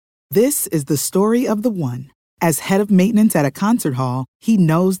This is the story of the one. As head of maintenance at a concert hall, he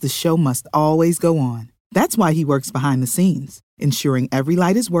knows the show must always go on. That's why he works behind the scenes, ensuring every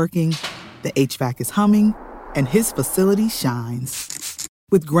light is working, the HVAC is humming, and his facility shines.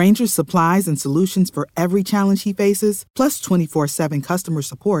 With Grainger's supplies and solutions for every challenge he faces, plus 24/7 customer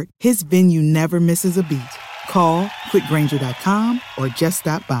support, his venue never misses a beat. Call quickgrainger.com or just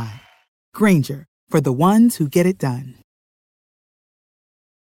stop by. Grainger, for the ones who get it done.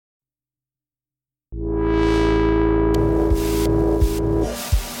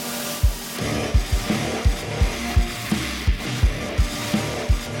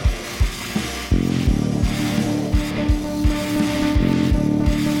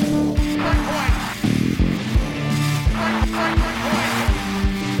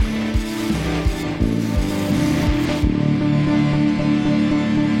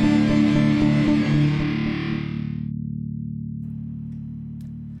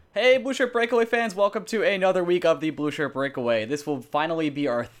 Hey Blue Shirt Breakaway fans, welcome to another week of the Blue Shirt Breakaway. This will finally be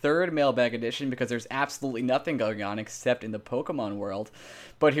our third mailbag edition because there's absolutely nothing going on except in the Pokemon world.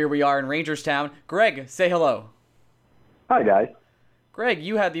 But here we are in Rangerstown. Greg, say hello. Hi guys. Greg,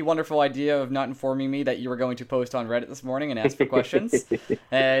 you had the wonderful idea of not informing me that you were going to post on Reddit this morning and ask for questions.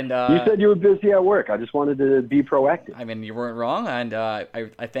 And you said you were busy at work. I just wanted to be proactive. I mean, you weren't wrong, and I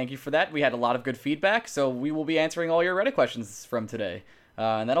thank you for that. We had a lot of good feedback, so we will be answering all your Reddit questions from today.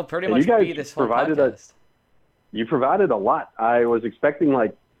 And that'll pretty much be this whole podcast. You provided a lot. I was expecting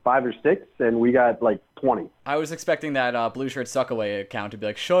like 5 or 6, and we got like 20. I was expecting that Blue Shirt Suckaway account to be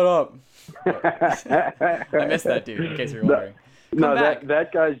like, shut up. I missed that dude, in case you're wondering. That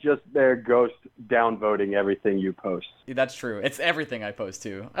guy's just there ghost downvoting everything you post. Yeah, that's true. It's everything I post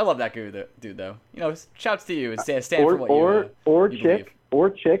too. I love that dude though. You know, shouts to you and stand for what you chick believe.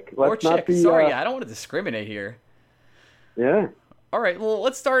 Or chick. Let's not be. Sorry, I don't want to discriminate here. Yeah. All right. Well,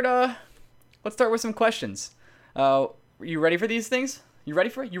 let's start with some questions. You ready for these things? You ready,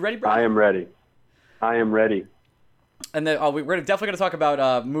 bro? I am ready. And then we're definitely going to talk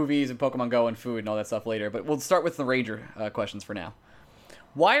about movies and Pokemon Go and food and all that stuff later. But we'll start with the Ranger questions for now.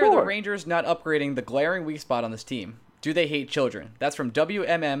 Why are the Rangers not upgrading the glaring weak spot on this team? Do they hate children? That's from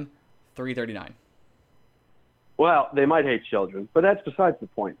WMM339. Well, they might hate children, but that's besides the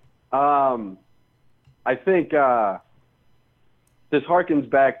point. I think this harkens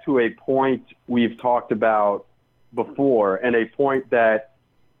back to a point we've talked about before, and a point that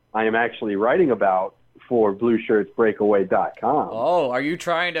I am actually writing about for BlueShirtsBreakaway.com. Oh, are you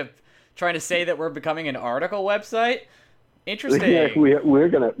trying to say that we're becoming an article website? Interesting. Yeah, we're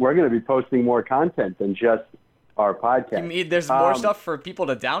gonna be posting more content than just our podcast. You mean there's more stuff for people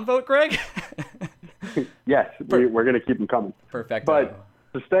to downvote, Greg? Yes, we're gonna keep them coming. Perfect. But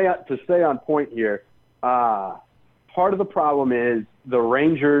to stay on point here, part of the problem is the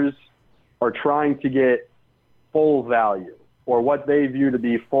Rangers are trying to get full value, or what they view to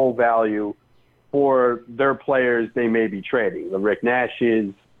be full value, for their players they may be trading. The Rick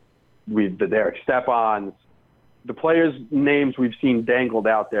Nashes, the Derek Stepans, the players' names we've seen dangled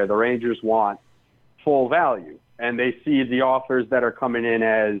out there. The Rangers want full value, and they see the offers that are coming in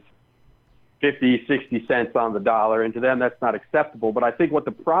as 50, 60 cents on the dollar, and to them that's not acceptable. But I think what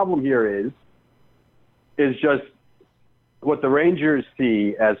the problem here is just what the Rangers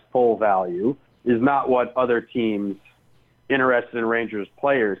see as full value is not what other teams interested in Rangers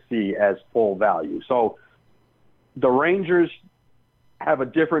players see as full value. So the Rangers have a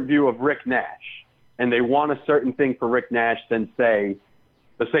different view of Rick Nash, and they want a certain thing for Rick Nash than, say,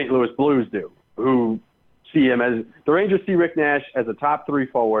 the St. Louis Blues do, who see him as – the Rangers see Rick Nash as a top 3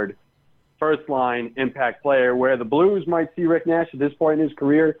 forward, first-line impact player, where the Blues might see Rick Nash at this point in his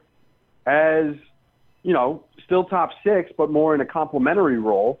career as, you know, still top 6, but more in a complementary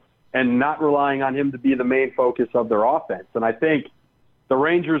role, and not relying on him to be the main focus of their offense. And I think the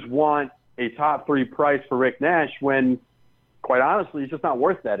Rangers want a top 3 price for Rick Nash when, quite honestly, he's just not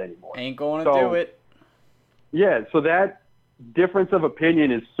worth that anymore. Ain't going to do it. Yeah, so that difference of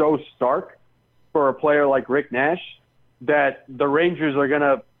opinion is so stark for a player like Rick Nash that the Rangers are going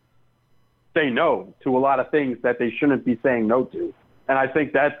to say no to a lot of things that they shouldn't be saying no to. And I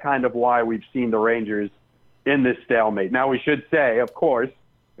think that's kind of why we've seen the Rangers in this stalemate. Now, we should say, of course,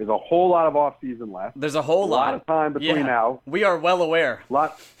 there's a whole lot of offseason left. There's a lot of time between now. We are well aware. A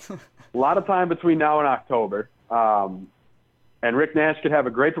lot of time between now and October. And Rick Nash could have a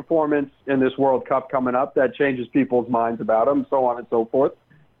great performance in this World Cup coming up that changes people's minds about him, so on and so forth.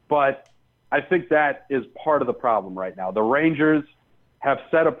 But I think that is part of the problem right now. The Rangers have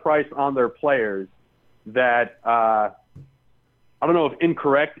set a price on their players that I don't know if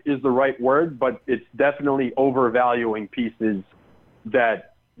incorrect is the right word, but it's definitely overvaluing pieces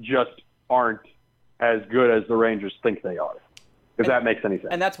that just aren't as good as the Rangers think they are. If that makes any sense.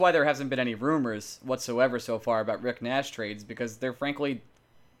 And that's why there hasn't been any rumors whatsoever so far about Rick Nash trades, because there frankly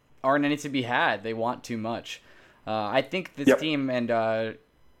aren't any to be had. They want too much. I think this team, and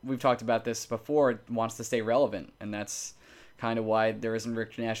we've talked about this before, wants to stay relevant, and that's kind of why there isn't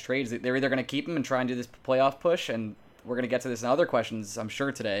Rick Nash trades. They're either going to keep him and try and do this playoff push, and we're going to get to this in other questions, I'm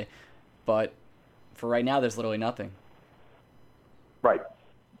sure, today. But for right now, there's literally nothing. Right.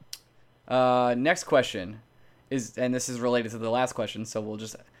 Next question is, and this is related to the last question, so we'll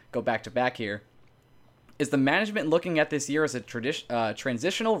just go back to back here. Is the management looking at this year as a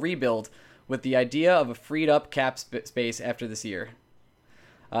transitional rebuild with the idea of a freed up cap space after this year?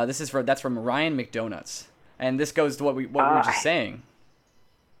 That's from Ryan McDonuts, and this goes to what we were just saying.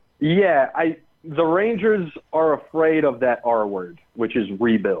 Yeah, the Rangers are afraid of that R word, which is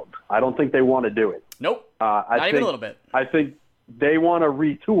rebuild. I don't think they want to do it. Nope. Not even a little bit. I think they want to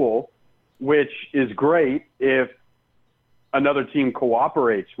retool, which is great if another team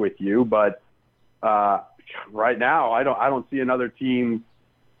cooperates with you, but right now I don't see another team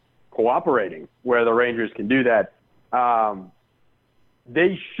cooperating where the Rangers can do that.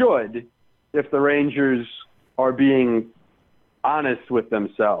 They should, if the Rangers are being honest with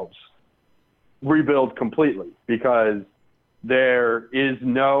themselves, rebuild completely, because there is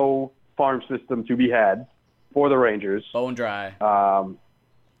no farm system to be had for the Rangers. Bone dry.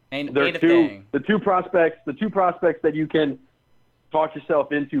 The two prospects that you can talk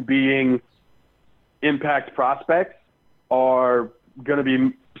yourself into being impact prospects are going to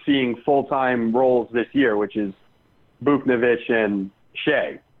be seeing full-time roles this year, which is Buchnevich and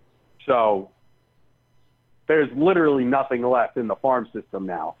Shea. So there's literally nothing left in the farm system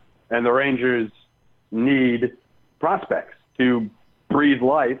now, and the Rangers need prospects to breathe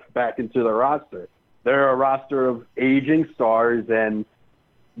life back into the roster. They're a roster of aging stars and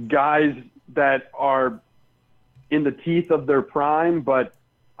guys that are in the teeth of their prime, but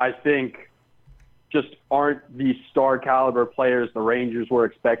I think just aren't the star caliber players the Rangers were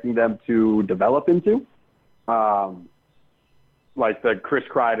expecting them to develop into. Like the Chris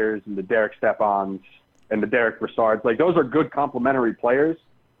Kreiders and the Derek Stepans and the Derek Brassards. Like, those are good complementary players,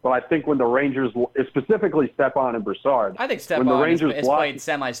 but I think when the Rangers, specifically Stepan and Brassard, I think Stepan has played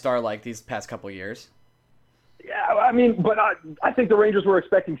semi-star-like these past couple years. Yeah, I mean, but I think the Rangers were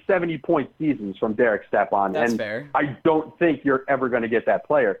expecting 70-point seasons from Derek Stepan. That's fair. I don't think you're ever going to get that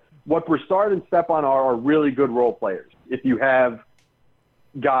player. What Brassard and Stepan are really good role players. If you have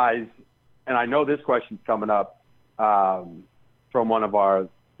guys, and I know this question's coming up from one of our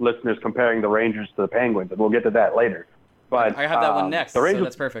listeners comparing the Rangers to the Penguins, and we'll get to that later. But I have that one next, so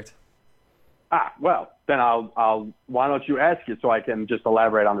that's perfect. Well, then I'll. Why don't you ask it so I can just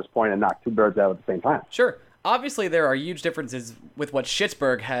elaborate on this point and knock two birds out at the same time? Sure. Obviously, there are huge differences with what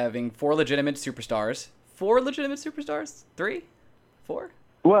Schittsburg having 4 legitimate superstars. 4 legitimate superstars? 3? 4?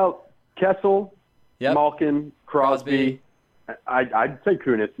 Well, Kessel, Malkin, Crosby. I'd say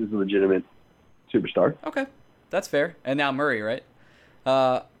Kunitz is a legitimate superstar. Okay, that's fair. And now Murray, right?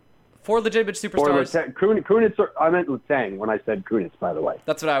 4 legitimate superstars. Kunitz, I meant Letang when I said Kunitz, by the way.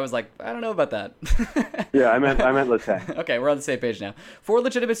 That's what I was like, I don't know about that. Yeah, I meant Letang. Okay, we're on the same page now. 4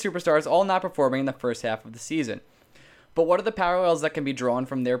 legitimate superstars, all not performing in the first half of the season. But what are the parallels that can be drawn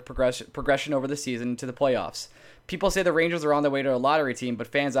from their progression over the season to the playoffs? People say the Rangers are on their way to a lottery team, but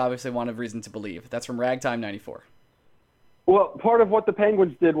fans obviously want a reason to believe. That's from Ragtime94. Well, part of what the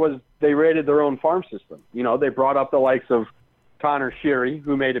Penguins did was they raided their own farm system. You know, they brought up the likes of Connor Sheary,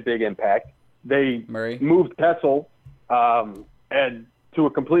 who made a big impact. They moved Kessel and to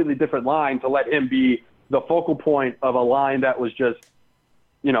a completely different line to let him be the focal point of a line that was just,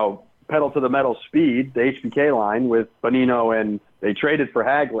 you know, pedal to the metal speed, the HBK line with Bonino, and they traded for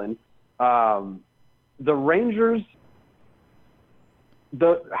Hagelin. The Rangers,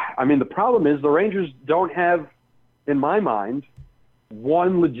 the problem is the Rangers don't have, in my mind,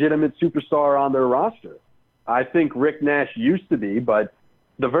 one legitimate superstar on their roster. I think Rick Nash used to be, but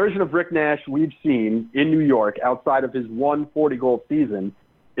the version of Rick Nash we've seen in New York outside of his 140-goal season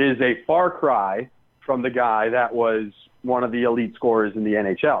is a far cry from the guy that was one of the elite scorers in the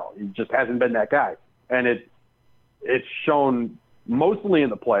NHL. He just hasn't been that guy. And it's shown mostly in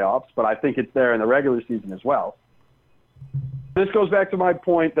the playoffs, but I think it's there in the regular season as well. This goes back to my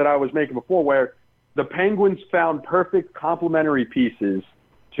point that I was making before, where the Penguins found perfect complementary pieces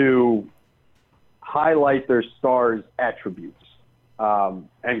to highlight their stars' attributes.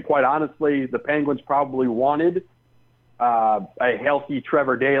 And quite honestly, the Penguins probably wanted a healthy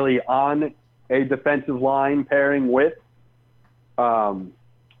Trevor Daley on a defensive line pairing with Letang,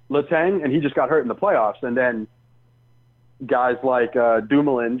 and he just got hurt in the playoffs. And then guys like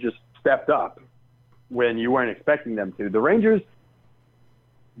Dumoulin just stepped up when you weren't expecting them to. The Rangers,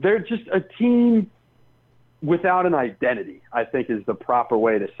 they're just a team without an identity, I think is the proper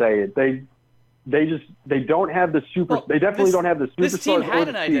way to say it. They don't have the super. Well, they definitely don't have the this team superstars had or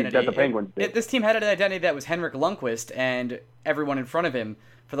an the speed identity. that the Penguins did. This team had an identity that was Henrik Lundqvist and everyone in front of him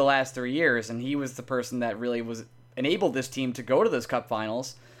for the last 3 years, and he was the person that really was enabled this team to go to those Cup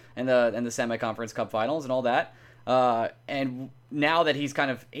finals and the semi-conference Cup finals and all that. And now that he's kind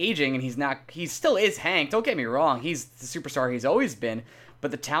of aging and he still is Hank. Don't get me wrong, he's the superstar he's always been. But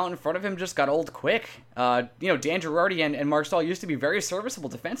the talent in front of him just got old quick. Dan Girardi and Mark Stahl used to be very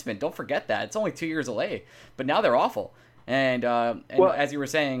serviceable defensemen. Don't forget that. It's only 2 years away. But now they're awful. And as you were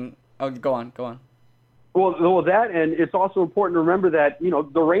saying, go on. Well, that, and it's also important to remember that,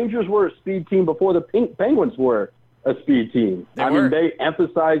 the Rangers were a speed team before the Penguins were a speed team. They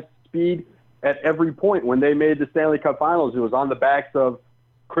emphasized speed at every point. When they made the Stanley Cup Finals, it was on the backs of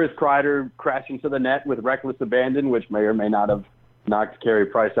Chris Kreider crashing to the net with reckless abandon, which may or may not have knocked Carey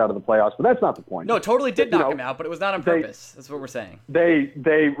Price out of the playoffs, but that's not the point. No, totally did knock him out, but it was not on purpose. That's what we're saying. They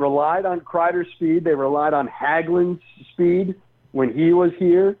relied on Kreider's speed. They relied on Hagelin's speed when he was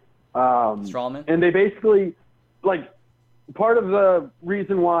here. Strawman. And they basically, part of the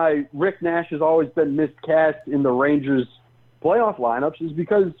reason why Rick Nash has always been miscast in the Rangers playoff lineups is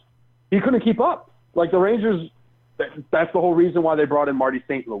because he couldn't keep up. The Rangers, that's the whole reason why they brought in Marty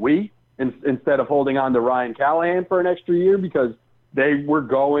St. Louis instead of holding on to Ryan Callahan for an extra year, because they were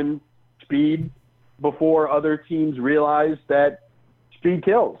going speed before other teams realized that speed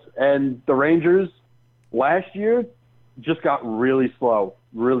kills. And the Rangers last year just got really slow,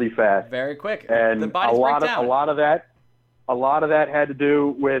 really fast, very quick, and the bodies break down. A lot of that had to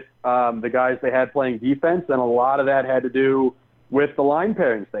do with the guys they had playing defense, and a lot of that had to do with the line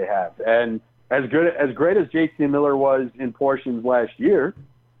pairings they have. And as great as J.T. Miller was in portions last year,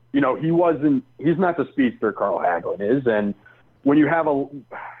 he's not the speedster Carl Hagelin is. And when you have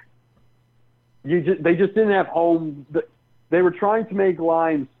they just didn't have home. They were trying to make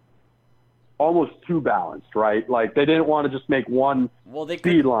lines almost too balanced, right? They didn't want to just make one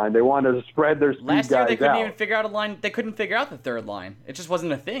speed line. They wanted to spread their speed guys out. Last year they couldn't even figure out a line. They couldn't figure out the third line. It just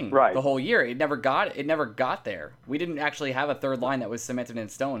wasn't a thing the whole year. It never got there. We didn't actually have a third line that was cemented in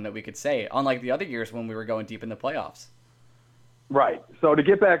stone that we could say, unlike the other years when we were going deep in the playoffs. Right. So to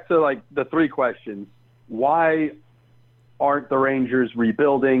get back to the three questions, why aren't the Rangers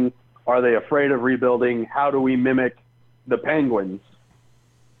rebuilding? Are they afraid of rebuilding? How do we mimic the Penguins?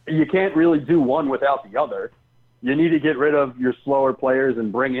 You can't really do one without the other. You need to get rid of your slower players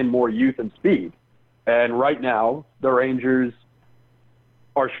and bring in more youth and speed. And right now, the Rangers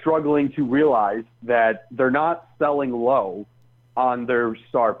are struggling to realize that they're not selling low on their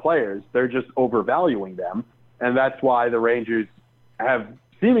star players. They're just overvaluing them. And that's why the Rangers have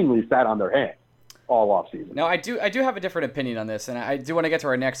seemingly sat on their hands all offseason. Now, I do have a different opinion on this, and I do want to get to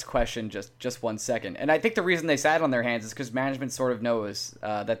our next question just 1 second. And I think the reason they sat on their hands is because management sort of knows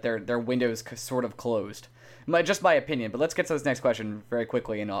that their window's sort of closed. Just my opinion, but let's get to this next question very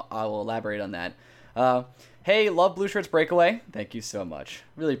quickly, and I'll elaborate on that. Hey, love Blue Shirts Breakaway. Thank you so much.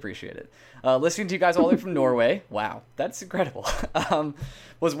 Really appreciate it. Listening to you guys all the way from Norway. Wow, that's incredible.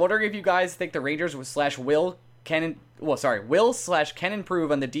 Was wondering if you guys think the Rangers will can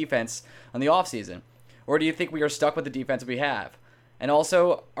improve on the defense on the offseason? Or do you think we are stuck with the defense we have? And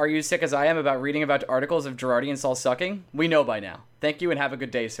also, are you sick as I am about reading about articles of Girardi and Stahl sucking? We know by now. Thank you and have a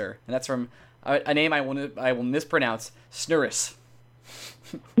good day, sir. And that's from a name I will mispronounce, Snurris.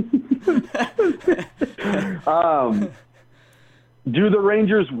 Do the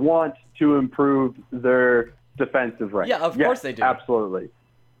Rangers want to improve their defensive rank? Yeah, of course they do. Absolutely.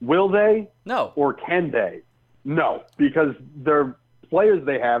 Will they? No. Or can they? No, because their players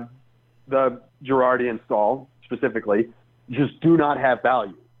they have, the Girardi and Stahl specifically, just do not have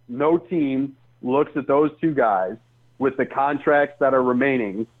value. No team looks at those two guys with the contracts that are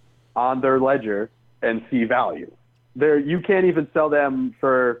remaining on their ledger and see value. You can't even sell them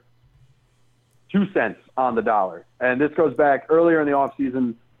for 2 cents on the dollar. And this goes back earlier in the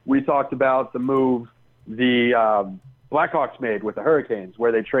offseason. We talked about the move the Blackhawks made with the Hurricanes,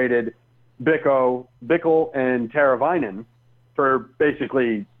 where they traded Bickle and Teravainen for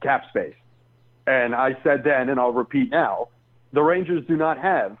basically cap space. And I said then, and I'll repeat now, the Rangers do not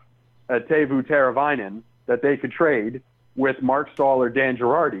have a Teuvo Teravainen that they could trade with Mark Stahl or Dan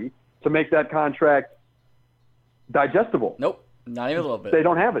Girardi to make that contract digestible. Nope, not even a little bit. They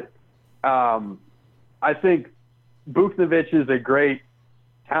don't have it. I think Buchnevich is a great,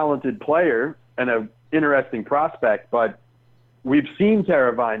 talented player and an interesting prospect, but we've seen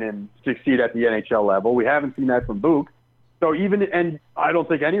Teravainen succeed at the NHL level. We haven't seen that from Buch. So and I don't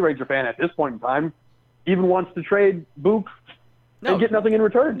think any Ranger fan at this point in time even wants to trade Book and get nothing in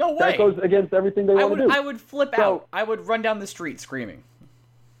return. No way. That goes against everything they want to do. I would flip out. I would run down the street screaming.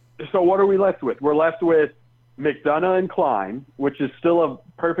 So what are we left with? We're left with McDonough and Klein, which is still a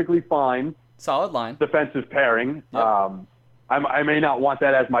perfectly fine solid line defensive pairing. Yep. I may not want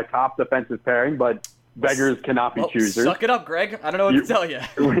that as my top defensive pairing, but beggars cannot be choosers. Suck it up, Greg. I don't know what to tell you.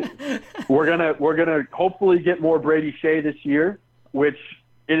 we're gonna hopefully get more Brady Shea this year, which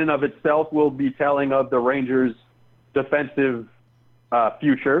in and of itself will be telling of the Rangers' defensive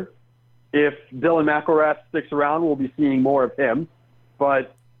future. If Dylan McElrath sticks around, we'll be seeing more of him.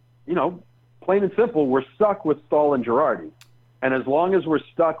 But plain and simple, we're stuck with Stahl and Girardi. And as long as we're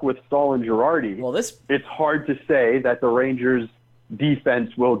stuck with Stahl and Girardi, it's hard to say that the Rangers'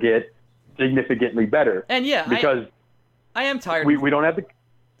 defense will get significantly better. And because I am tired. We don't have the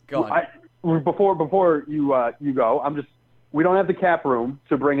go on. Before you go, we don't have the cap room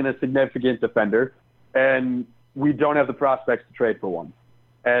to bring in a significant defender, and we don't have the prospects to trade for one.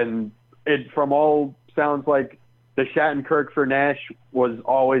 And it from all sounds like the Shattenkirk for Nash was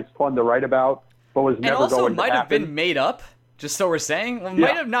always fun to write about, but was never going to happen. And also might have been made up, just so we're saying. Well,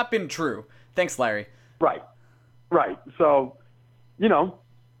 might have not been true. Thanks, Larry. Right. So, to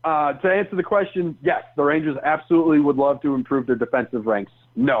answer the question, yes, the Rangers absolutely would love to improve their defensive ranks.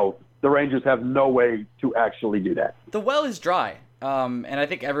 No, the Rangers have no way to actually do that. The well is dry, and I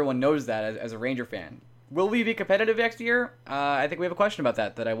think everyone knows that as a Ranger fan. Will we be competitive next year? I think we have a question about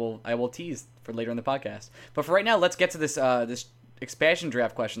that I will tease for later in the podcast. But for right now, let's get to this this expansion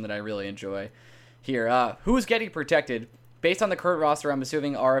draft question that I really enjoy here. Who's getting protected? Based on the current roster, I'm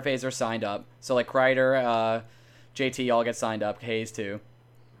assuming RFAs are signed up. So like Kreider, JT all get signed up, Hayes too.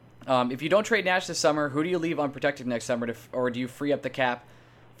 If you don't trade Nash this summer, who do you leave unprotected next summer, or do you free up the cap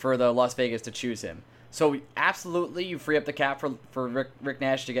for the Las Vegas to choose him? So absolutely, you free up the cap for Rick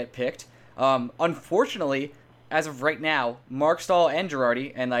Nash to get picked. Unfortunately, as of right now, Mark Stahl and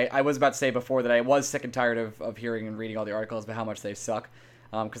Girardi, and I was about to say before that I was sick and tired of hearing and reading all the articles about how much they suck,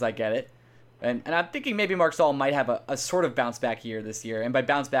 because I get it. And I'm thinking maybe Mark Stahl might have a sort of bounce back year this year, and by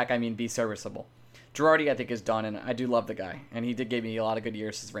bounce back I mean be serviceable. Girardi, I think, is done, and I do love the guy, and he did give me a lot of good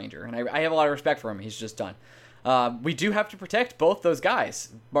years as Ranger, and I have a lot of respect for him. He's just done. We do have to protect both those guys.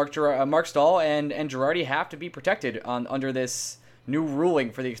 Mark Stahl and Girardi have to be protected under this new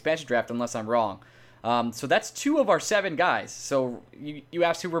ruling for the expansion draft, unless I'm wrong. So that's 2 of our 7 guys. So you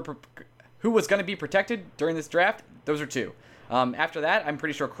asked who was going to be protected during this draft. Those are 2. After that, I'm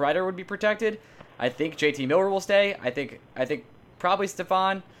pretty sure Kreider would be protected. I think JT Miller will stay. I think probably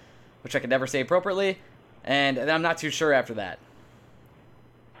Stefan, which I could never say appropriately, and I'm not too sure after that.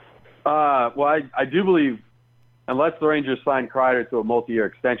 Well, I do believe, unless the Rangers sign Kreider to a multi-year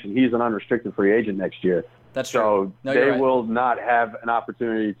extension, he's an unrestricted free agent next year. That's true. So they will not have an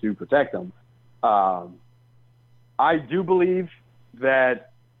opportunity to protect him. I do believe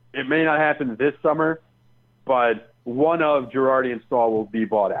that it may not happen this summer, but one of Girardi and Stahl will be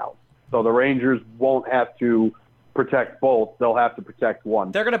bought out. So the Rangers won't have to protect both. They'll have to protect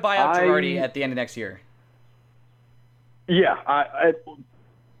one. They're going to buy out Girardi at the end of next year. Yeah,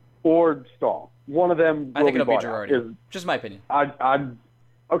 or Stahl. One of them will I think it'll be Girardi. Just my opinion.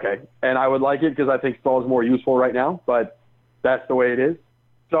 Okay, and I would like it because I think Stahl is more useful right now, but that's the way it is.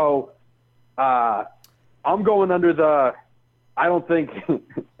 So I'm going under I don't think,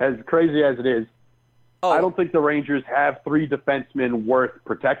 as crazy as it is, I don't think the Rangers have 3 defensemen worth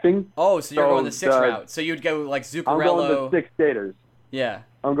protecting. Oh, so you're going the 6 route. So you'd go like Zuccarello. I'm going the 6 skaters. Yeah.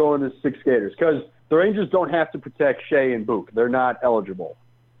 I'm going the 6 skaters because the Rangers don't have to protect Shea and Book. They're not eligible,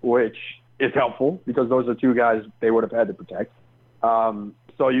 which is helpful because those are 2 guys they would have had to protect.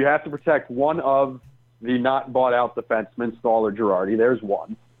 So you have to protect one of the not bought out defensemen, Stahl or Girardi. There's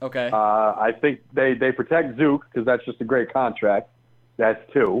one. Okay. I think they protect Zook because that's just a great contract. That's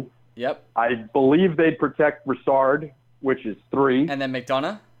 2. Yep. I believe they'd protect Brassard, which is 3. And then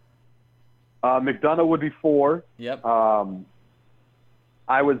McDonough? McDonough would be 4. Yep.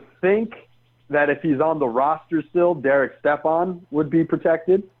 I would think that if he's on the roster still, Derek Stepan would be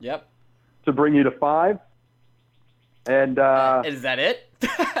protected. Yep. To bring you to 5. And is that it?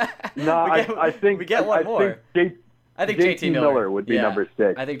 No, I think we get one more. I think JT Miller would be number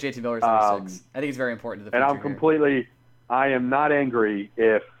 6. I think JT Miller's number 6. I think it's very important to the future. And I am not angry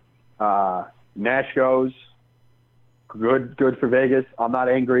if Nash goes. Good for Vegas. I'm not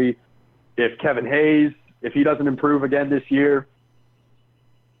angry if Kevin Hayes, if he doesn't improve again this year.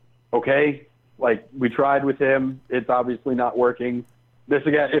 Okay, like we tried with him. It's obviously not working. This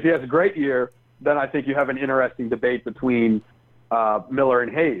again, if he has a great year, then I think you have an interesting debate between Miller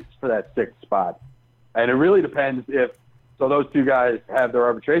and Hayes for that 6th spot. And it really depends if So those two guys have their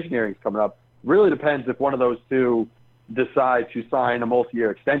arbitration hearings coming up. Really depends if one of those two decide to sign a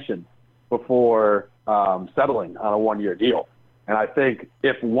multi-year extension before settling on a one-year deal. And I think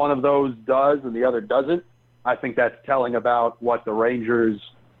if one of those does and the other doesn't, I think that's telling about what the Rangers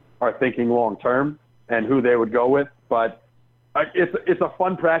are thinking long-term and who they would go with. But it's a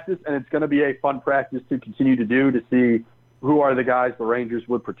fun practice, and it's going to be a fun practice to continue to do to see who are the guys the Rangers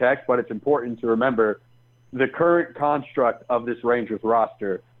would protect. But it's important to remember the current construct of this Rangers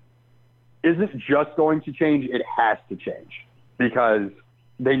roster isn't just going to change. It has to change because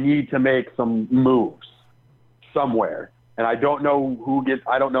they need to make some moves somewhere. And I don't know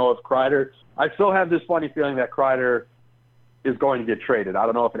I don't know if Kreider, I still have this funny feeling that Kreider is going to get traded. I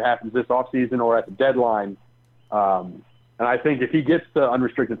don't know if it happens this offseason or at the deadline. And I think if he gets to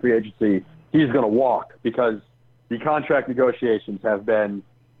unrestricted free agency, he's going to walk because the contract negotiations have been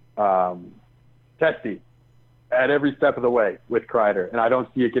testy at every step of the way with Kreider, and I don't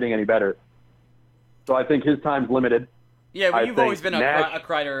see it getting any better. So I think his time's limited. Yeah, but you've always been a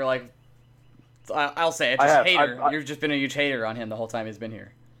Kreider, like, I'll say it, just hater. You've just been a huge hater on him the whole time he's been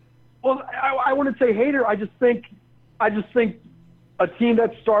here. Well, I wouldn't say hater. I just think a team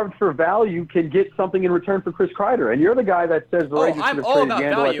that's starved for value can get something in return for Chris Kreider. And you're the guy that says the Rangers should have traded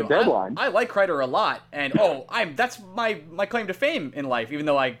Yandle at the deadline. I like Kreider a lot, and that's my claim to fame in life, even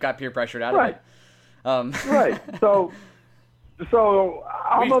though I got peer pressured out of it. Right. So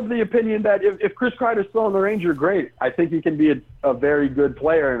I'm of the opinion that if Chris Kreider's still on the Rangers, great. I think he can be a very good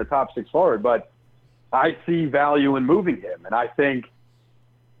player and a top six forward, but I see value in moving him. And I think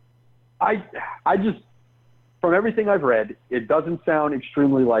I just, from everything I've read, it doesn't sound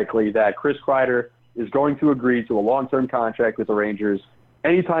extremely likely that Chris Kreider is going to agree to a long-term contract with the Rangers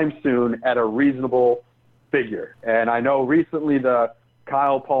anytime soon at a reasonable figure. And I know recently the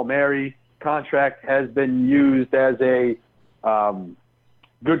Kyle Palmieri contract has been used as a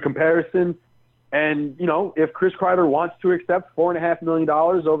good comparison. And, you know, if Chris Kreider wants to accept $4.5 million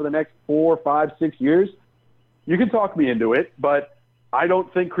over the next 4, 5, 6 years, you can talk me into it, but I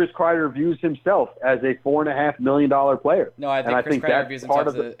don't think Chris Kreider views himself as a $4.5 million player. No, I think Chris Kreider views himself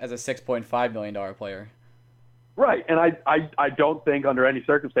as a $6.5 million player. Right, and I don't think under any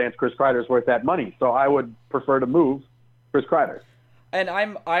circumstance Chris Kreider is worth that money. So I would prefer to move Chris Kreider. And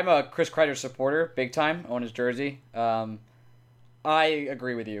I'm a Chris Kreider supporter, big time, own his jersey. I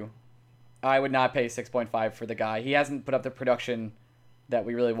agree with you. I would not pay 6.5 for the guy. He hasn't put up the production that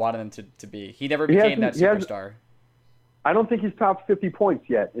we really wanted him to be. He never became that superstar. I don't think he's topped 50 points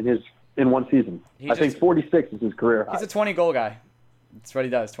yet in one season. I think 46 is his career high. He's a 20-goal guy. That's what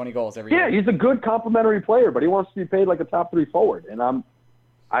he does, 20 goals every year. Yeah, he's a good complimentary player, but he wants to be paid like a top 3 forward, and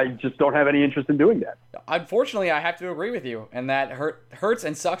I just don't have any interest in doing that. Unfortunately, I have to agree with you, and that hurts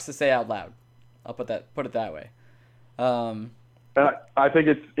and sucks to say out loud. I'll put it that way. I think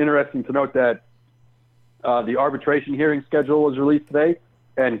it's interesting to note that the arbitration hearing schedule was released today,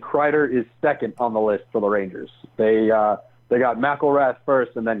 and Kreider is second on the list for the Rangers. They got McElrath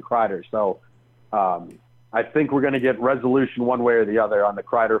first and then Kreider. So I think we're going to get resolution one way or the other on the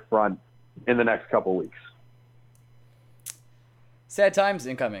Kreider front in the next couple weeks. Sad times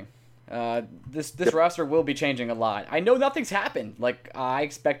incoming. This roster will be changing a lot. I know nothing's happened. Like, I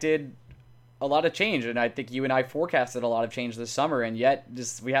expected a lot of change, and I think you and I forecasted a lot of change this summer, and yet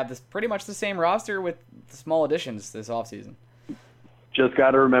we have this pretty much the same roster with small additions this offseason. Just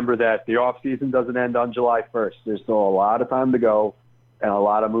got to remember that the offseason doesn't end on July 1st. There's still a lot of time to go and a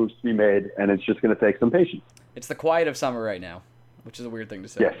lot of moves to be made, and it's just going to take some patience. It's the quiet of summer right now, which is a weird thing to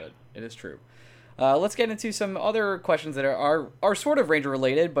say, but it is true. Let's get into some other questions that are sort of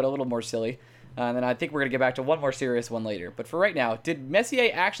Ranger-related, but a little more silly. And then I think we're going to get back to one more serious one later. But for right now, did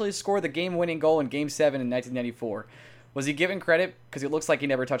Messier actually score the game-winning goal in Game 7 in 1994? Was he given credit? Because it looks like he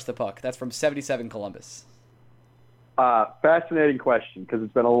never touched the puck. That's from 77 Columbus. Fascinating question, because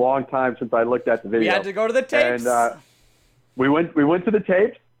it's been a long time since I looked at the video. We had to go to the tapes. And we went to the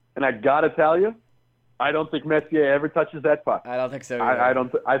tapes, and I got to tell you, I don't think Messier ever touches that puck. I don't think so either.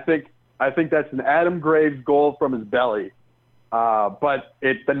 I think that's an Adam Graves goal from his belly. But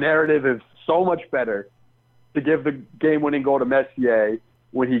the narrative is so much better to give the game-winning goal to Messier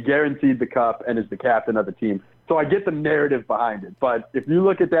when he guaranteed the cup and is the captain of the team. So I get the narrative behind it. But if you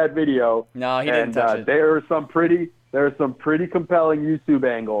look at that video, no, he didn't touch it. There are some pretty compelling YouTube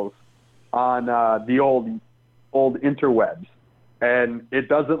angles on the old interwebs, and it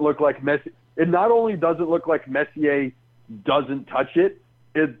doesn't look like Messier. It not only doesn't look like Messier doesn't touch it,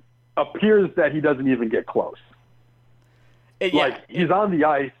 it appears that he doesn't even get close. He's on the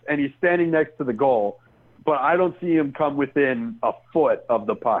ice and he's standing next to the goal, but I don't see him come within a foot of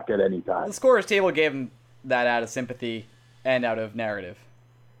the puck at any time. The scorer's table gave him that out of sympathy, and out of narrative.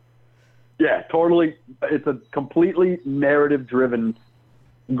 Yeah, totally. It's a completely narrative-driven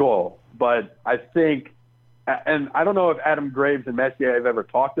goal. But I think, and I don't know if Adam Graves and Messier have ever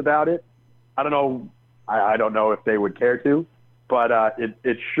talked about it. I don't know. I don't know if they would care to, but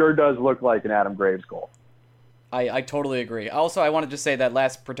it sure does look like an Adam Graves goal. I totally agree. Also, I wanted to say that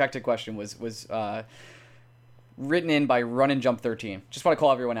last protected question was written in by Run and Jump 13. Just want to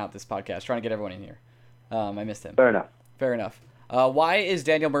call everyone out this podcast, trying to get everyone in here. I missed him. Fair enough. Fair enough. Why is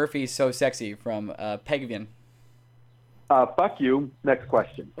Daniel Murphy so sexy from Pegvian? Fuck you. Next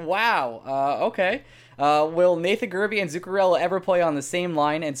question. Wow. Okay. Will Nathan Gerby and Zuccarello ever play on the same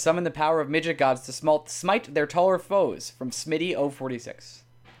line and summon the power of midget gods to smite their taller foes? From Smitty046.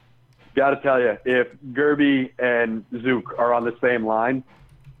 Got to tell you, if Gerby and Zook are on the same line,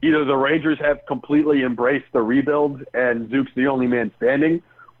 either the Rangers have completely embraced the rebuild and Zook's the only man standing,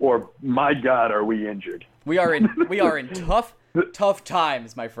 or my God, are we injured? We are in tough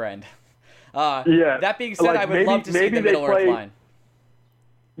times, my friend. Yeah. That being said, I would love to see the Middle Earth line.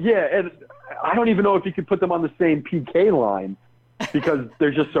 Yeah, and I don't even know if you could put them on the same PK line because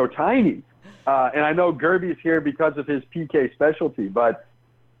they're just so tiny. And I know Gerby's here because of his PK specialty, but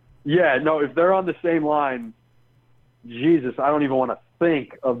yeah, no, if they're on the same line, Jesus, I don't even want to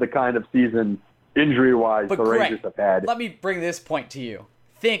think of the kind of season injury-wise the Rangers have had. Let me bring this point to you.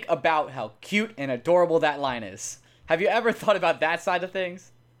 Think about how cute and adorable that line is. Have you ever thought about that side of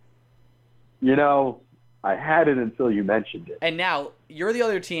things? You know, I hadn't until you mentioned it. And now, you're the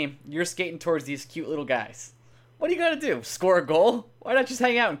other team. You're skating towards these cute little guys. What are you going to do? Score a goal? Why not just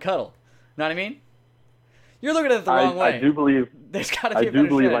hang out and cuddle? Know what I mean? You're looking at it the wrong way. I do believe. There's got to be a better I do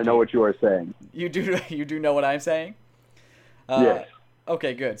believe strategy. I know what you are saying. You do know what I'm saying? Yes.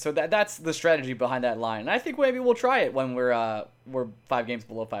 Okay, good. So that's the strategy behind that line. And I think maybe we'll try it when we're 5 games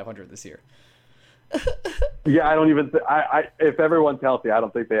below 500 this year. Yeah, I don't even. If everyone's healthy, I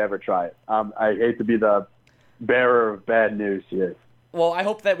don't think they ever try it. I hate to be the bearer of bad news here. Well, I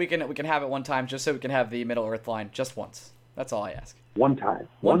hope that we can have it one time, just so we can have the Middle Earth line just once. That's all I ask. One time.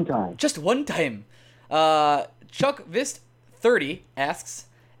 Just one time. Chuck Vist 30 asks,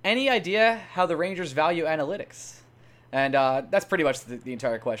 any idea how the Rangers value analytics? And that's pretty much the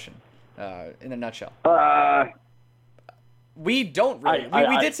entire question in a nutshell. We don't really.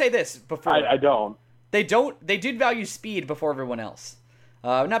 We did say this before. I don't. They don't. They did value speed before everyone else.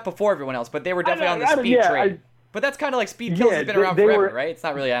 Not before everyone else, but they were definitely on the speed train. But that's kind of like speed kills has been around forever, right? It's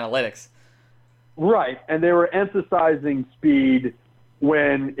not really analytics. Right, and they were emphasizing speed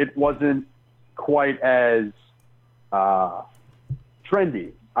when it wasn't quite as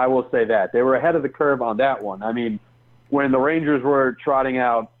trendy. I will say that. They were ahead of the curve on that one. I mean, when the Rangers were trotting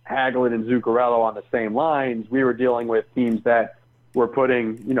out Hagelin and Zuccarello on the same lines, we were dealing with teams that were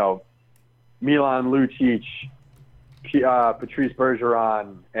putting, Milan Lucic, Patrice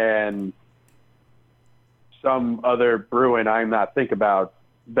Bergeron, and some other Bruin I'm not thinking about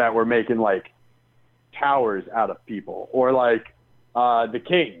that were making, like, towers out of people. Or, like, the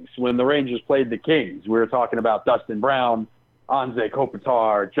Kings. When the Rangers played the Kings, we were talking about Dustin Brown, Anze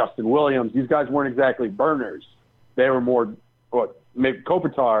Kopitar, Justin Williams. These guys weren't exactly burners. They were more, maybe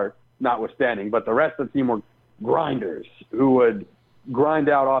Kopitar notwithstanding, but the rest of the team were grinders who would grind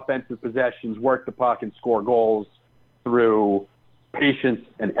out offensive possessions, work the puck, and score goals through patience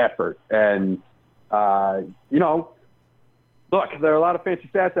and effort. And, look, there are a lot of fancy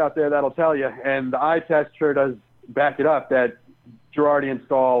stats out there that'll tell you, and the eye test sure does back it up, that Girardi and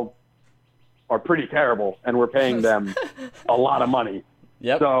Stahl are pretty terrible, and we're paying them a lot of money.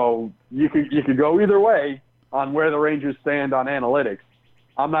 Yep. So you could go either way on where the Rangers stand on analytics.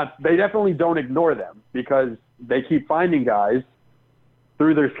 They definitely don't ignore them because they keep finding guys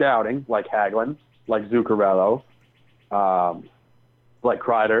through their scouting, like Hagelin, like Zuccarello, like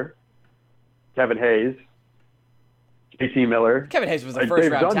Kreider, Kevin Hayes, JT Miller. Kevin Hayes was the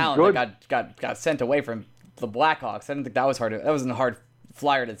first-round talent that got sent away from the Blackhawks. I didn't think that was hard. That wasn't a hard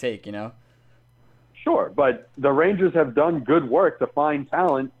flyer to take, Sure, but the Rangers have done good work to find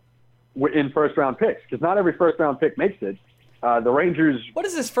talent in first-round picks because not every first-round pick makes it. The Rangers. What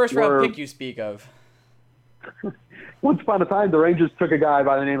is this first-round pick you speak of? Once upon a time, the Rangers took a guy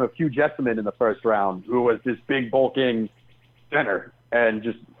by the name of Hugh Jessamine in the first round, who was this big, bulking center and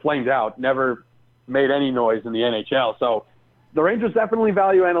just flamed out, never made any noise in the NHL. So the Rangers definitely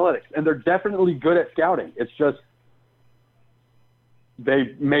value analytics, and they're definitely good at scouting. It's just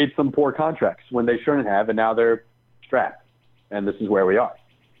they made some poor contracts when they shouldn't have, and now they're strapped, and this is where we are.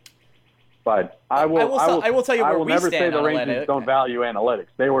 But I will tell you where we never stand say the Rangers don't value analytics.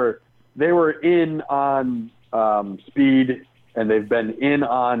 They were in on speed, and they've been in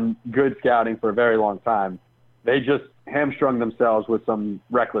on good scouting for a very long time. They just hamstrung themselves with some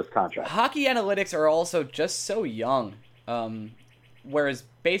reckless contracts. Hockey analytics are also just so young, whereas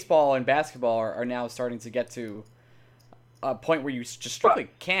baseball and basketball are now starting to get to a point where you just strictly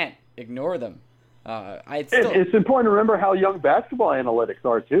can't ignore them. It's important to remember how young basketball analytics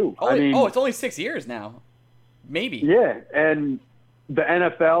are too. It's only 6 years now, maybe. Yeah, and the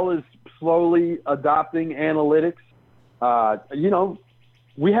NFL is slowly adopting analytics.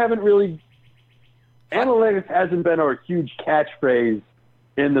 We haven't really. Analytics hasn't been a huge catchphrase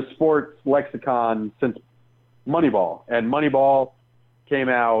in the sports lexicon since Moneyball, and Moneyball came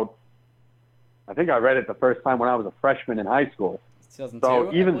out. I think I read it the first time when I was a freshman in high school. 2002,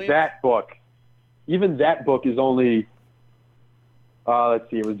 so even that book is only,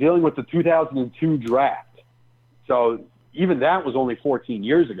 it was dealing with the 2002 draft. So even that was only 14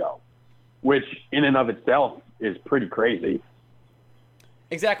 years ago, which in and of itself is pretty crazy.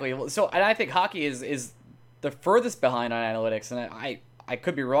 Exactly. So, and I think hockey is the furthest behind on analytics, and I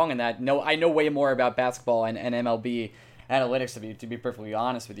could be wrong in that. No, I know way more about basketball and MLB analytics to be perfectly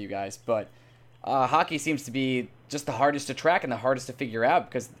honest with you guys, but hockey seems to be just the hardest to track and the hardest to figure out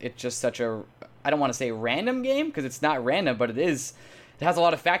because it's just such a, I don't want to say random game because it's not random, but it is. It has a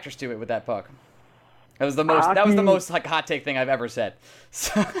lot of factors to it with that puck. That was the most like hot take thing I've ever said.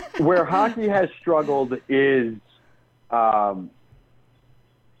 Where hockey has struggled is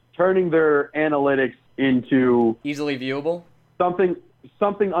turning their analytics into easily viewable,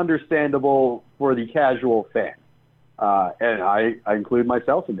 something understandable for the casual fan. And I include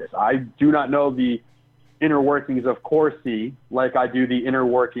myself in this. I do not know the inner workings of Corsi like I do the inner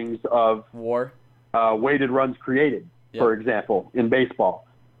workings of WAR, weighted runs created, for example, in baseball,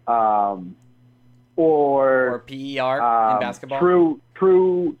 or PER in basketball.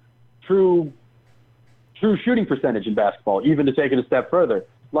 True shooting percentage in basketball. Even to take it a step further,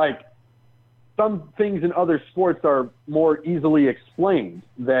 like some things in other sports are more easily explained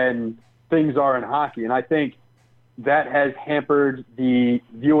than things are in hockey, and I think that has hampered the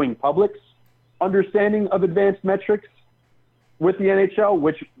viewing public's understanding of advanced metrics with the NHL,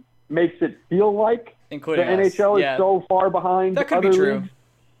 which makes it feel like including the NHL is so far behind that could other be true. leagues.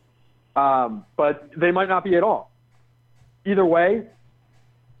 But they might not be at all. Either way,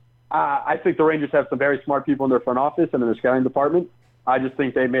 I think the Rangers have some very smart people in their front office and in their scouting department. I just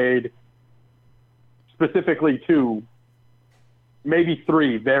think they made specifically 2, maybe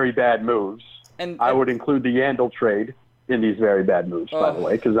 3 very bad moves. And I would include the Yandel trade in these very bad moves, by the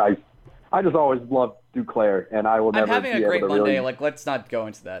way, because I just always loved Duclair, and I will never. I'm having a great Monday. Like, let's not go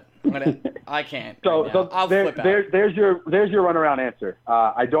into that. I can't. So I'll flip out. There's your runaround answer.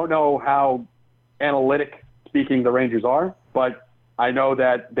 I don't know how analytic speaking the Rangers are, but I know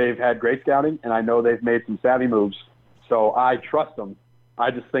that they've had great scouting, and I know they've made some savvy moves. So I trust them.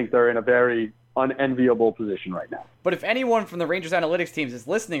 I just think they're in a very unenviable position right now. But if anyone from the Rangers analytics teams is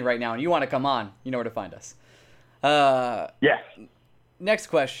listening right now and you want to come on, you know where to find us. Yes. Next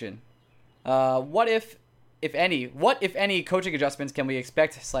question. What if any coaching adjustments can we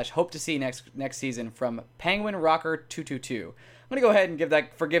expect / hope to see next season from Penguin Rocker 222? I'm gonna go ahead and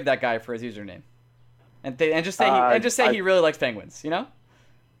forgive that guy for his username, and just say he really likes Penguins. You know.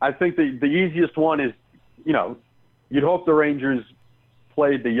 I think the easiest one is, you'd hope the Rangers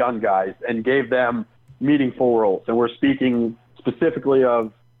played the young guys and gave them meaningful roles, and we're speaking specifically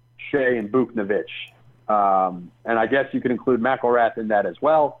of Shea and Buchnevich, and I guess you could include McElrath in that as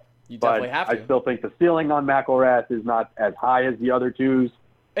well. You definitely have to. I still think the ceiling on McElrath is not as high as the other twos.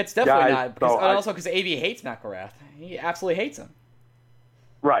 It's definitely not, because AV hates McElrath. He absolutely hates him.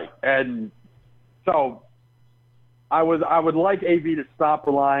 Right, and so I would like AV to stop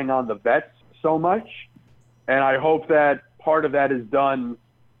relying on the vets so much, and I hope that part of that is done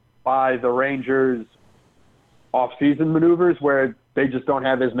by the Rangers' off-season maneuvers, where they just don't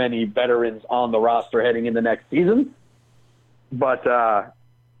have as many veterans on the roster heading into next season. But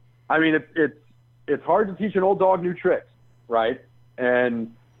it's hard to teach an old dog new tricks, right?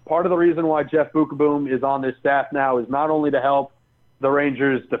 And part of the reason why Jeff Bukaboom is on this staff now is not only to help the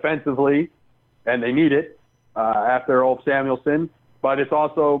Rangers defensively, and they need it after Ulf Samuelsson, but it's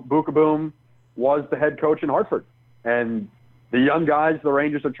also Bukaboom was the head coach in Hartford. And the young guys the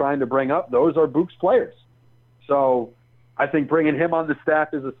Rangers are trying to bring up, those are Book's players. So I think bringing him on the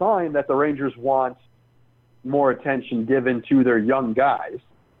staff is a sign that the Rangers want more attention given to their young guys.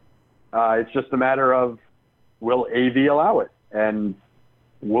 It's just a matter of, will AV allow it? And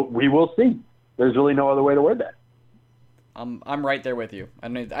we will see. There's really no other way to word that. I'm right there with you. I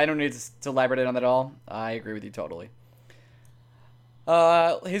don't need to elaborate on that at all. I agree with you totally.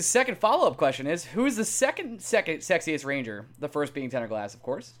 His second follow-up question is, who is the second sexiest Ranger? The first being Tanner Glass, of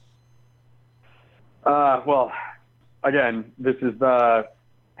course. Well, again, this is the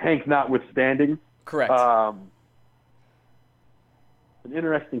Hank notwithstanding. Correct. An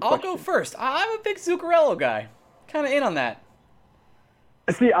interesting I'll question. go first. I'm a big Zuccarello guy. Kind of in on that.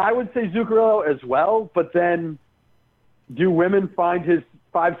 See, I would say Zuccarello as well, but then do women find his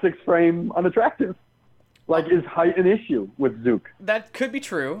 5'6" frame unattractive? Like, is height an issue with Zook? That could be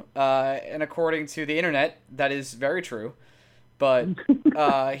true, and according to the internet, that is very true. But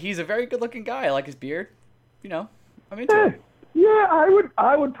he's a very good-looking guy. I like his beard. You know, I'm into it. Yeah,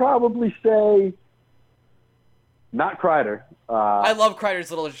 I would probably say not Kreider. I love Kreider's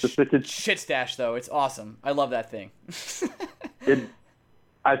little shit stash, though. It's awesome. I love that thing.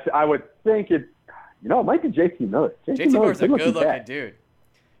 I would think it. You know, it might be JT Miller. JT Miller's a good-looking dude.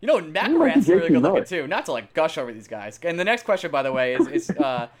 You know, McElrath's really good-looking, too. Not to, like, gush over these guys. And the next question, by the way, is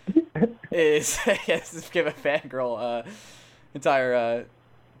yes, give a fangirl entire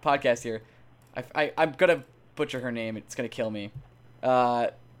podcast here. I'm going to butcher her name. It's going to kill me.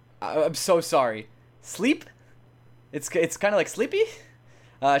 I'm so sorry. Sleep? It's kind of like Sleepy?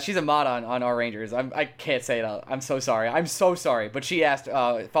 She's a mod on our Rangers. I can't say it out. I'm so sorry. But she asked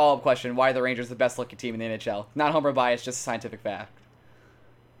follow-up question, why are the Rangers the best-looking team in the NHL? Not homer bias, just a scientific fact.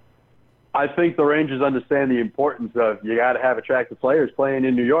 I think the Rangers understand the importance of you got to have attractive players playing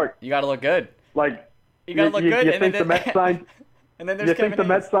in New York. You got to look good. Like you got to look good. You think the Mets signed? And then there's you think the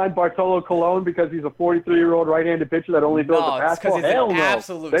Mets signed Bartolo Colon because he's a 43-year-old right-handed pitcher that only throws a fastball? Hell no.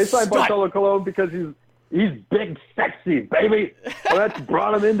 They signed Bartolo Colon because he's big, sexy, baby. So that's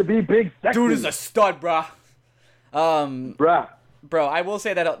brought him in to be big, sexy. Dude is a stud, brah. Bro, I will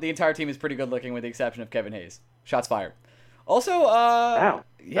say that the entire team is pretty good looking with the exception of Kevin Hayes. Shots fired. Also, Ow,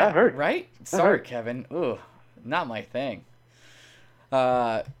 yeah, that hurt. Right? Sorry, Kevin. Ooh, not my thing.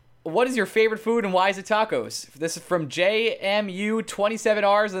 What is your favorite food and why is it tacos? This is from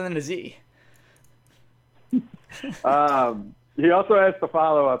JMU27Rs and then a Z. He also asked the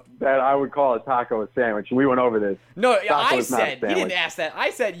follow-up that I would call a taco a sandwich, and we went over this. No, I said, he didn't ask that. I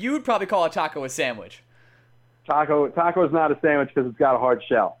said you would probably call a taco a sandwich. Taco is not a sandwich because it's got a hard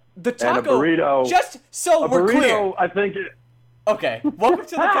shell. The taco, and a burrito, just so we're clear. I think it... Okay, welcome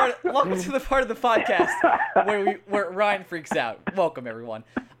to the part of the podcast where Ryan freaks out. Welcome, everyone.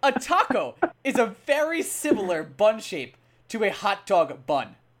 A taco is a very similar bun shape to a hot dog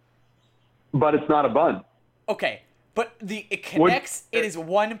bun. But it's not a bun. Okay, but it connects. It is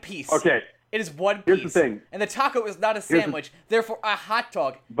one piece. Okay. It is one piece. Here's the thing. And the taco is not a sandwich. Therefore, a hot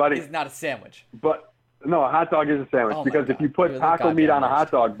dog is not a sandwich. But no, a hot dog is a sandwich because if you put taco meat on a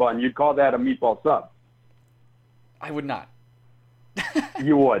hot dog bun, you'd call that a meatball sub. I would not.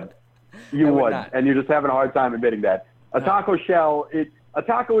 You would. You would. Not. And you're just having a hard time admitting that. A taco shell, a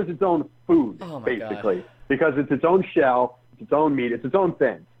taco is its own food, basically. God. Because it's its own shell, it's its own meat, it's its own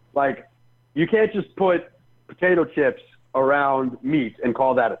thing. Like, you can't just put potato chips around meat and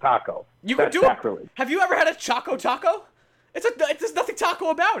call that a taco. You That's could do sacrilege. Have you ever had a Choco Taco? There's nothing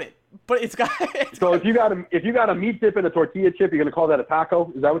taco about it, but it's got. If you got a meat dip and a tortilla chip, you're gonna call that a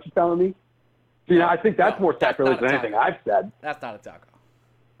taco? Is that what you're telling me? See, I think that's more sacrilege than anything I've said. That's not a taco.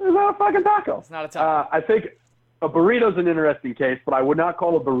 It's not a fucking taco. It's not a taco. I think a burrito's an interesting case, but I would not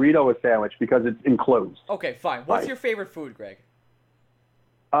call a burrito a sandwich because it's enclosed. Okay, fine. What's your favorite food, Greg?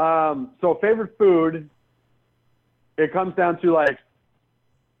 So favorite food, it comes down to like,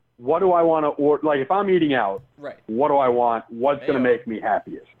 what do I want to order? Like if I'm eating out, right? What do I want? What's going to make me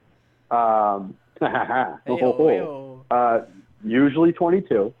happiest? Usually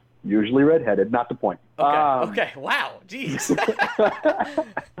 22. Usually redheaded, not the point. Okay. Wow. Jeez.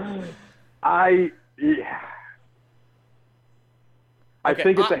 I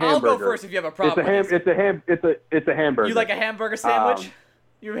think it's a hamburger. I'll go first if you have a problem. It's a hamburger. You like a hamburger sandwich?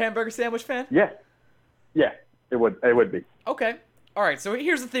 You're a hamburger sandwich fan? Yeah. It would be. Okay. All right. So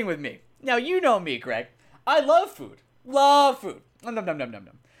here's the thing with me. Now you know me, Greg. I love food. Love food. Nom nom nom nom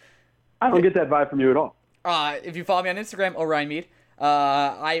nom. I don't get that vibe from you at all. If you follow me on Instagram, Orion Mead.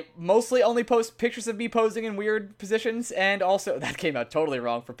 I mostly only post pictures of me posing in weird positions, and also that came out totally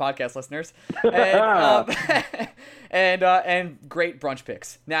wrong for podcast listeners. And great brunch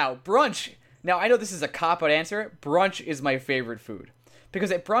pics. Now brunch. Now I know this is a cop-out answer. Brunch is my favorite food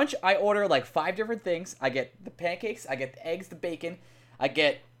because at brunch I order like 5 different things. I get the pancakes, I get the eggs, the bacon, I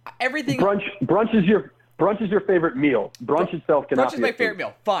get everything. Brunch is your favorite meal. Brunch itself cannot. Brunch is my favorite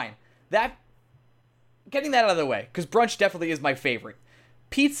meal. Fine. Getting that out of the way, because brunch definitely is my favorite.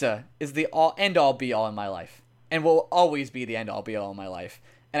 Pizza is the end-all be-all in my life, and will always be the end-all be-all in my life.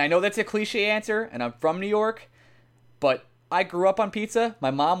 And I know that's a cliche answer, and I'm from New York, but I grew up on pizza.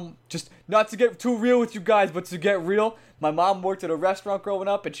 My mom, just not to get too real with you guys, but to get real, my mom worked at a restaurant growing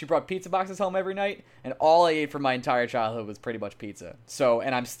up, and she brought pizza boxes home every night, and all I ate for my entire childhood was pretty much pizza. So,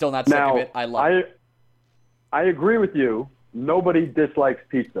 and I'm still not sick of it. I love it. I agree with you. Nobody dislikes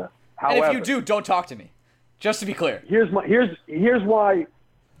pizza. However, and if you do, don't talk to me. Just to be clear. Here's why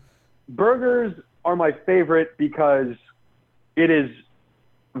burgers are my favorite, because it is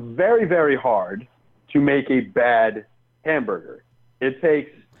very, very hard to make a bad hamburger.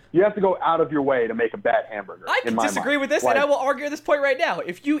 You have to go out of your way to make a bad hamburger. I can disagree with this, and I will argue this point right now.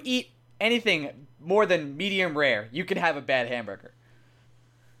 If you eat anything more than medium rare, you can have a bad hamburger.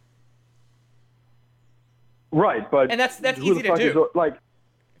 Right, but and that's easy to do.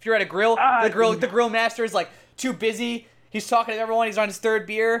 If you're at a grill, the grill master is like too busy. He's talking to everyone. He's on his third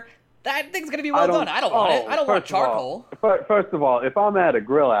beer. That thing's gonna be well done. I don't want it. I don't want charcoal. First of all, if I'm at a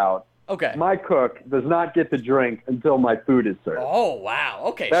grill out, okay, my cook does not get to drink until my food is served. Oh wow,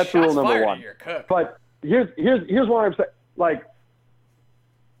 okay, that's shots rule number fired one. At your cook. But here's why I'm saying, like,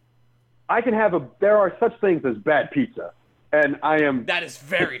 there are such things as bad pizza, and I am that is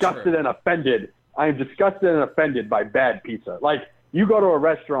very disgusted true. and offended. I am disgusted and offended by bad pizza. Like, you go to a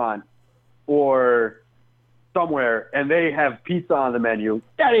restaurant or somewhere and they have pizza on the menu.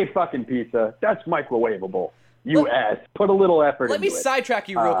 That ain't fucking pizza. That's microwavable. Ass. Put a little effort into it. Let me sidetrack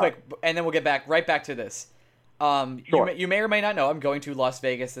you real quick, and then we'll get right back to this. Sure. You may or may not know I'm going to Las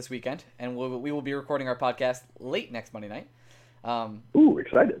Vegas this weekend, and we will be recording our podcast late next Monday night. Ooh,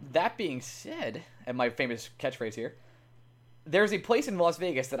 excited. That being said, and my famous catchphrase here, there's a place in Las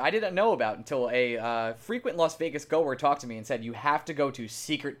Vegas that I didn't know about until a frequent Las Vegas goer talked to me and said, you have to go to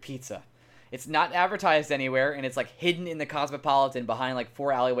Secret Pizza. It's not advertised anywhere, and it's like hidden in the Cosmopolitan behind like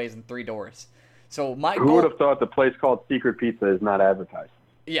 4 alleyways and 3 doors. So Who would have thought the place called Secret Pizza is not advertised?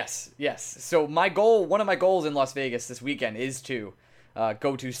 Yes. So one of my goals in Las Vegas this weekend is to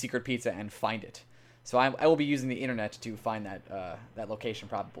go to Secret Pizza and find it. So I will be using the internet to find that location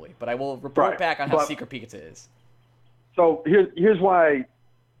probably, but I will report back on how Secret Pizza is. So here's why.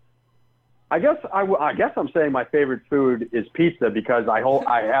 I guess I'm saying my favorite food is pizza because I hold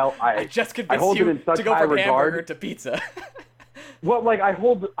just convinced I hold you it in such to go high from regard. hamburger to pizza. Well, like I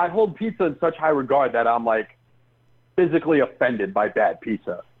hold pizza in such high regard that I'm like physically offended by bad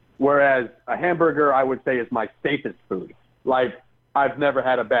pizza. Whereas a hamburger, I would say, is my safest food. Like, I've never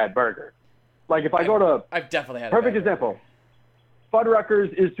had a bad burger. Like, if I go to I've definitely had perfect a bad example.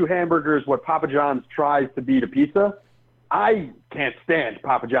 Fuddruckers is to hamburgers what Papa John's tries to be to pizza. I can't stand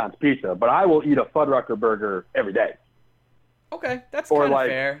Papa John's pizza, but I will eat a Fuddrucker burger every day. Okay, that's kind of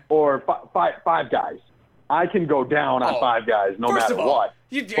fair. Or Five Guys. I can go down on Five Guys no matter what. Are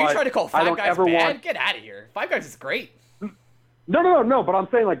you trying to call Five Guys bad? Get out of here. Five Guys is great. No, but I'm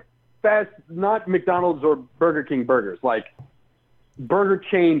saying like fast, not McDonald's or Burger King burgers, like burger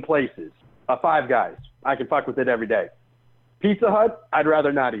chain places. Five Guys. I can fuck with it every day. Pizza Hut, I'd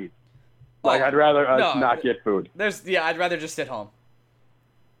rather not eat. Like, I'd rather not get food. I'd rather just sit home.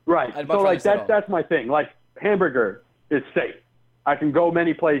 Right. So, like, that's my thing. Like, hamburger is safe. I can go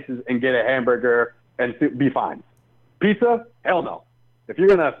many places and get a hamburger and be fine. Pizza? Hell no. If you're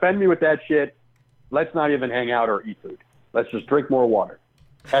going to offend me with that shit, let's not even hang out or eat food. Let's just drink more water.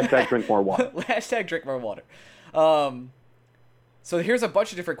 Hashtag drink more water. Hashtag drink more water. So here's a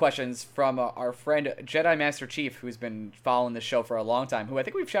bunch of different questions from our friend Jedi Master Chief, who's been following this show for a long time, who I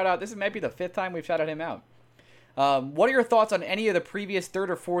think we've shouted out. This might be the 5th time we've shouted him out. What are your thoughts on any of the previous 3rd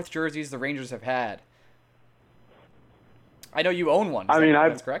or 4th jerseys the Rangers have had? I know you own one.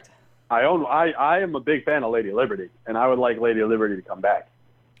 That's correct? I am a big fan of Lady Liberty, and I would like Lady Liberty to come back.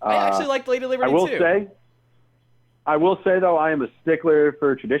 I actually like Lady Liberty too. I will say, though, I am a stickler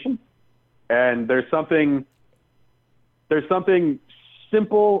for tradition, and there's something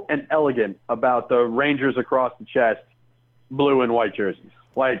simple and elegant about the Rangers across the chest blue and white jerseys.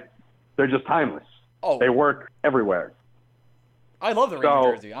 Like, they're just timeless. Oh, they work everywhere. I love the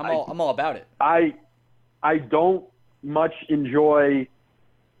Ranger jersey. I'm all about it. I don't much enjoy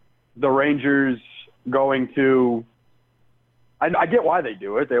the Rangers going to. I get why they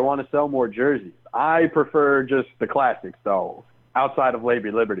do it. They want to sell more jerseys. I prefer just the classics, though, outside of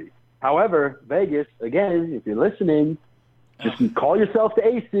Lady Liberty. However, Vegas, again, if you're listening, just call yourself the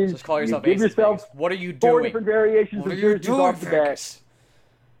Aces. Just call yourself Aces. Give yourself. What are you doing? 4 different variations of jerseys off the bat.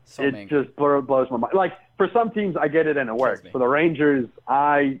 It just blows my mind. Like, for some teams, I get it and it works. For the Rangers,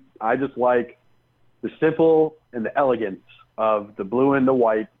 I just like the simple and the elegance of the blue and the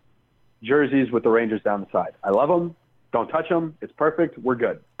white jerseys with the Rangers down the side. I love them. Don't touch them. It's perfect. We're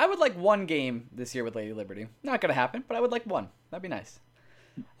good. I would like one game this year with Lady Liberty. Not going to happen, but I would like one. That'd be nice.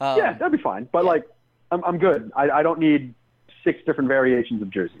 Yeah, that'd be fine. But, like, I'm good. I don't need 6 different variations of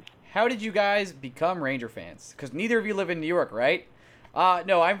jerseys. How did you guys become Ranger fans? Because neither of you live in New York, right?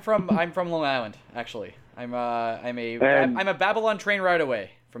 No, I'm from Long Island, actually. I'm a Babylon train ride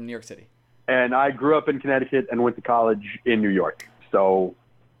away from New York City. And I grew up in Connecticut and went to college in New York. So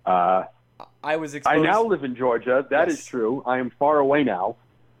I was exposed. I now live in Georgia. That is true. I am far away now.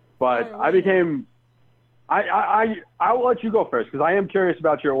 But I became I'll let you go first because I am curious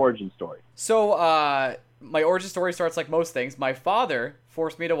about your origin story. So my origin story starts like most things. My father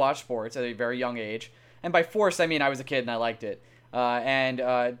forced me to watch sports at a very young age. And by force, I mean I was a kid and I liked it.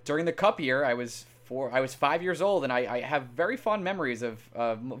 And during the Cup year, I was 5 years old, and I have very fond memories of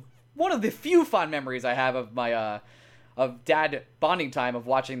one of the few fond memories I have of my of dad bonding time of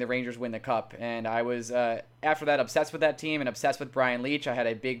watching the Rangers win the Cup. And I was after that obsessed with that team and obsessed with Brian Leetch. I had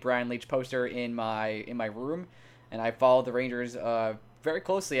a big Brian Leetch poster in my room, and I followed the Rangers very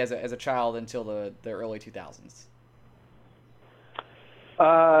closely as a child until the early 2000s.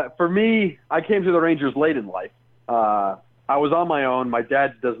 For me, I came to the Rangers late in life. I was on my own. My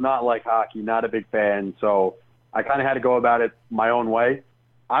dad does not like hockey, not a big fan, so I kind of had to go about it my own way.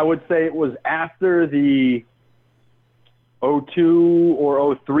 I would say it was after the 2002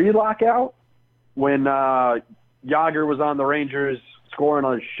 or 2003 lockout when Jágr was on the Rangers scoring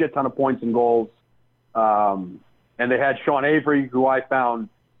a shit ton of points and goals. And they had Sean Avery, who I found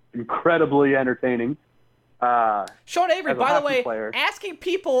incredibly entertaining. Sean Avery, by the way, player. asking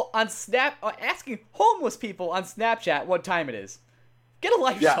homeless people on Snapchat what time it is. Get a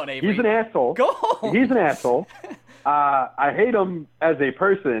life, Sean Avery. He's an asshole. Go home. He's an asshole. I hate him as a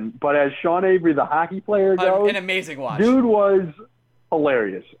person, but as Sean Avery, the hockey player, goes, an amazing watch. Dude was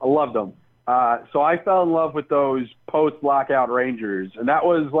hilarious. I loved him. So I fell in love with those post-lockout Rangers, and that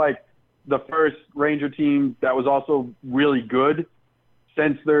was like the first Ranger team that was also really good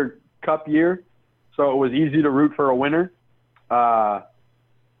since their Cup year. So it was easy to root for a winner. And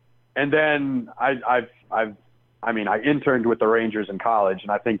then I interned with the Rangers in college, and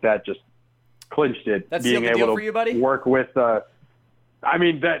I think that just clinched it. That being sealed the able deal to for you, buddy? work with that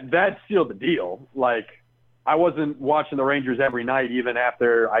sealed the deal. Like, I wasn't watching the Rangers every night, even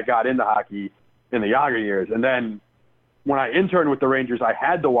after I got into hockey in the Jágr years. And then when I interned with the Rangers, I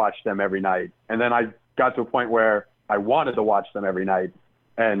had to watch them every night. And then I got to a point where I wanted to watch them every night,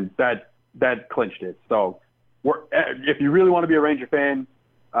 and that clinched it. So if you really want to be a Ranger fan,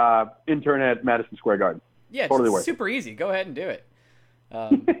 intern at Madison Square Garden. Yeah, totally it's worth super easy. Go ahead and do it.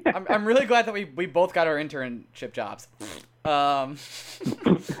 I'm really glad that we both got our internship jobs. Well,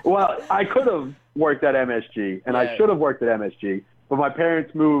 I could have worked at MSG, and I should have worked at MSG, but my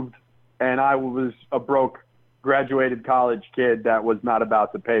parents moved, and I was a broke, graduated college kid that was not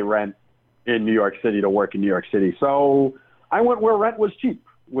about to pay rent in New York City to work in New York City. So I went where rent was cheap,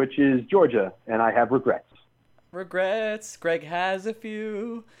 which is Georgia, and I have regrets. Regrets. Greg has a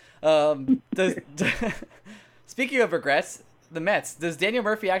few. Speaking of regrets, the Mets. Does Daniel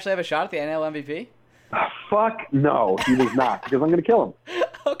Murphy actually have a shot at the NL MVP? Fuck no, he does not, because I'm going to kill him.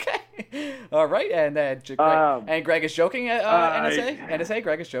 Okay. All right, and Greg is joking at NSA? NSA,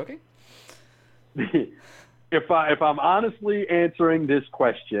 Greg is joking? If I'm honestly answering this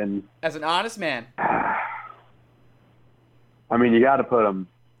question... As an honest man. I mean, you got to put him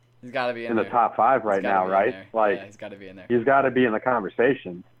he's got to be in the top 5 right now, right? Like, yeah, he's got to be in there. He's got to be in the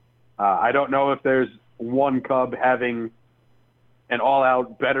conversation. I don't know if there's one Cub having an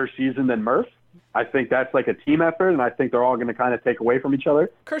all-out better season than Murph. I think that's like a team effort, and I think they're all going to kind of take away from each other.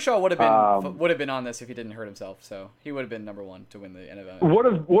 Kershaw would have been on this if he didn't hurt himself, so he would have been number 1 to win the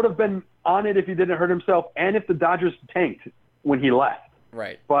NFL. Would have been on it if he didn't hurt himself, and if the Dodgers tanked when he left.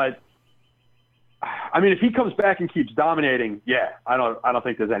 Right. But I mean, if he comes back and keeps dominating, I don't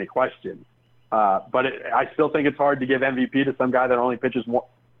think there's any question. But I still think it's hard to give MVP to some guy that only pitches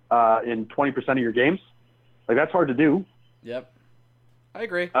in 20% of your games. Like, that's hard to do. Yep. I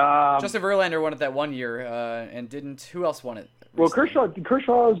agree. Justin Verlander won it that one year, and didn't. Who else won it recently? Well,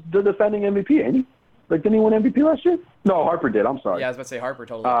 Kershaw is the defending MVP, ain't he? Like, didn't he win MVP last year? No, Harper did. I'm sorry. Yeah, I was about to say Harper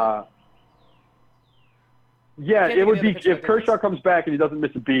totally did. Yeah, it would be if Kershaw comes back and he doesn't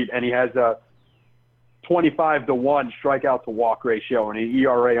miss a beat and he has a 25-1 strikeout to walk ratio and an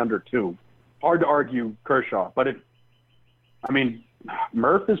ERA under 2. Hard to argue Kershaw, but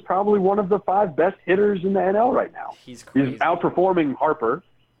Murph is probably one of the 5 best hitters in the NL right now. He's crazy. He's outperforming Harper.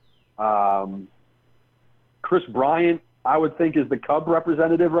 Chris Bryant, I would think, is the Cub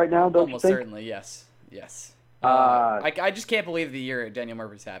representative right now, don't Almost you think? Certainly, yes. I just can't believe the year Daniel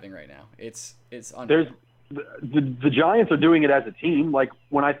Murphy's having right now. It's unreal. the Giants are doing it as a team. Like,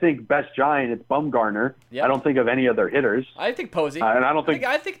 when I think best Giant, it's Bumgarner. Yep. I don't think of any other hitters. I think Posey. And I don't think.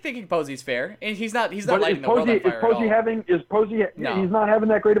 I think thinking Posey's fair, and he's not But lighting the world on fire is Posey? No. He's not having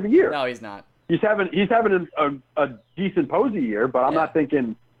that great of a year. No, he's not. He's having a decent Posey year, but I'm not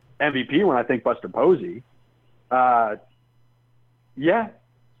thinking MVP when I think Buster Posey. Yeah,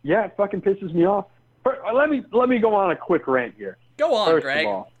 it fucking pisses me off. Let me go on a quick rant here. Go on, First Greg.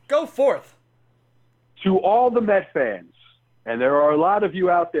 of all, Go forth. to all the Met fans, and there are a lot of you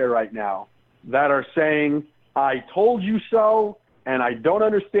out there right now that are saying, I told you so, and I don't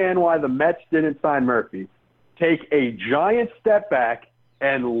understand why the Mets didn't sign Murphy. Take a giant step back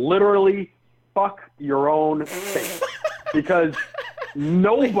and literally fuck your own face. Because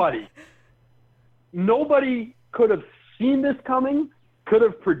nobody could have seen this coming, could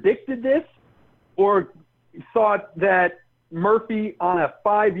have predicted this, or thought that Murphy on a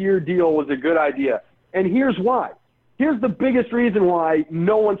 5-year deal was a good idea. And here's why. Here's the biggest reason why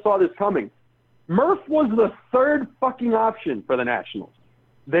no one saw this coming. Murph was the third fucking option for the Nationals.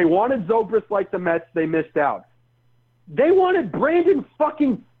 They wanted Zobrist like the Mets. They missed out. They wanted Brandon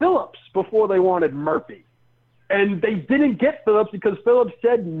fucking Phillips before they wanted Murphy. And they didn't get Phillips because Phillips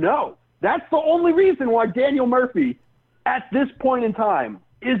said no. That's the only reason why Daniel Murphy, at this point in time,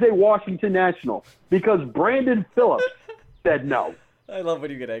 is a Washington National. Because Brandon Phillips said no. I love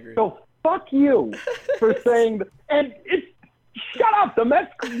when you get angry. So fuck you for saying that. And it's, shut up. The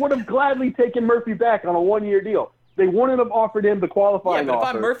Mets would have gladly taken Murphy back on a 1-year deal. They wouldn't have offered him the qualifying but offer.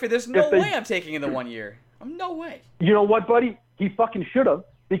 if I'm Murphy, there's no way I'm taking in the 1 year. No way. You know what, buddy? He fucking should have,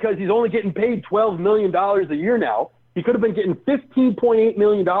 because he's only getting paid $12 million a year now. He could have been getting $15.8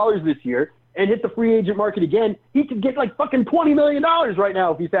 million this year and hit the free agent market again. He could get like fucking $20 million right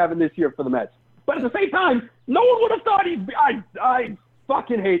now if he's having this year for the Mets. But at the same time, no one would have thought I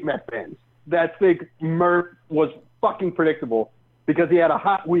fucking hate Mets fans that think Murph was fucking predictable because he had a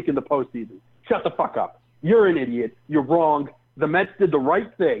hot week in the postseason. Shut the fuck up. You're an idiot. You're wrong. The Mets did the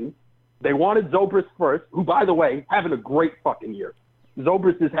right thing. They wanted Zobrist first, who, by the way, having a great fucking year.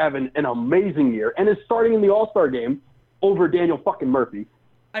 Zobrist is having an amazing year and is starting in the All-Star game over Daniel fucking Murphy.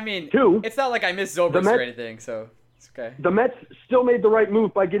 I mean, Two, it's not like I miss Zobrist or anything, so it's okay. The Mets still made the right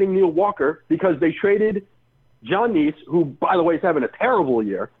move by getting Neil Walker because they traded John Neese, who, by the way, is having a terrible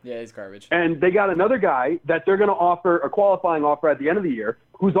year. Yeah, he's garbage. And they got another guy that they're going to offer a qualifying offer at the end of the year,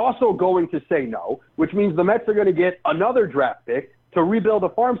 who's also going to say no, which means the Mets are going to get another draft pick to rebuild a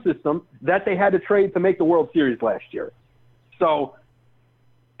farm system that they had to trade to make the World Series last year. So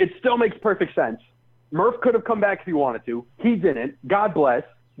it still makes perfect sense. Murph could have come back if he wanted to. He didn't. God bless.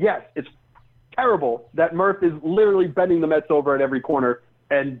 Yes, it's terrible that Murph is literally bending the Mets over at every corner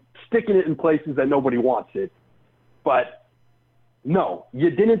and sticking it in places that nobody wants it. But no,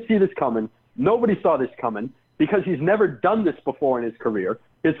 you didn't see this coming. Nobody saw this coming because he's never done this before in his career.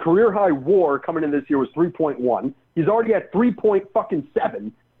 His career high WAR coming in this year was 3.1. He's already at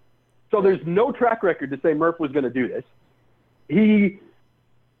 3.7. So there's no track record to say Murph was going to do this.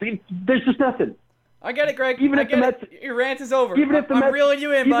 There's just nothing. I get it, Greg. Even if the Mets, your rant is over. I'm reeling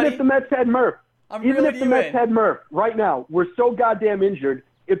you in, buddy. Even if the Mets had Murph, had Murph right now, we're so goddamn injured,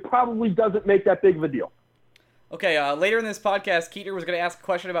 it probably doesn't make that big of a deal. Okay, later in this podcast, Keeter was going to ask a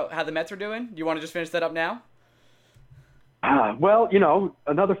question about how the Mets are doing. Do you want to just finish that up now? Well,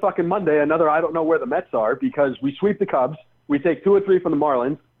 another fucking Monday, I don't know where the Mets are because we sweep the Cubs, we take 2 or 3 from the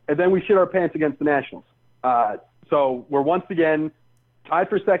Marlins, and then we shit our pants against the Nationals. So we're once again tied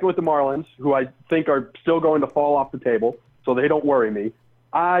for second with the Marlins, who I think are still going to fall off the table, so they don't worry me.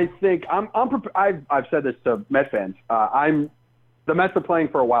 I think I've said this to Met fans. The Mets are playing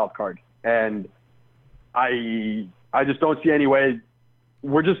for a wild card, and I just don't see any way.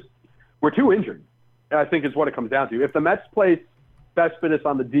 We're too injured, I think is what it comes down to. If the Mets place Cespedes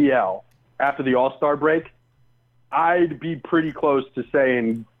on the DL after the All-Star break, I'd be pretty close to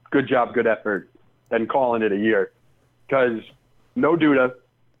saying good job, good effort, and calling it a year. Because no Duda,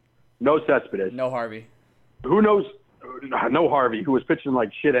 no Cespedes. No Harvey. Who knows? No Harvey, who was pitching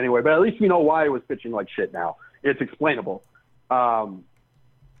like shit anyway. But at least we know why he was pitching like shit now. It's explainable.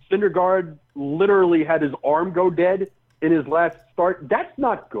 Syndergaard literally had his arm go dead in his last start. That's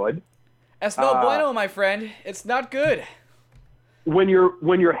not good. That's no bueno, my friend. It's not good. When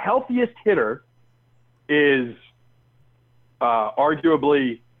your healthiest hitter is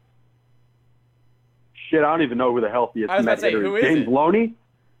arguably shit, I don't even know who the healthiest hitter is. James Loney?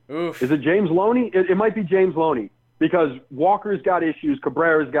 Oof. Is it James Loney? It might be James Loney because Walker's got issues,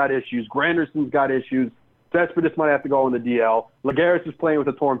 Cabrera's got issues, Granderson's got issues. Cespedes might have to go in the DL. Lagares is playing with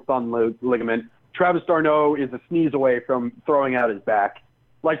a torn thumb ligament. Travis d'Arnaud is a sneeze away from throwing out his back.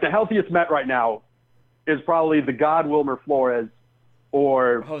 Like, the healthiest Met right now is probably the god Wilmer Flores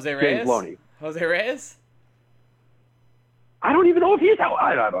or Jose James Reyes? Loney. Jose Reyes? I don't even know if he's healthy.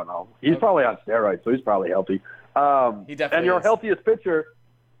 I don't know. He's probably on steroids, so he's probably healthy. He definitely and your is. healthiest pitcher,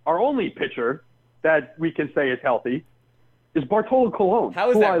 our only pitcher that we can say is healthy, is Bartolo Colon, How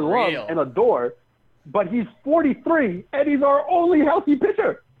is who that I love real? and adore, but he's 43, and he's our only healthy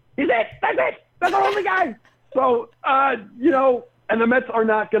pitcher. He's it. That's it. That's our only guy. So, and the Mets are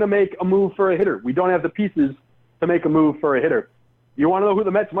not going to make a move for a hitter. We don't have the pieces to make a move for a hitter. You want to know who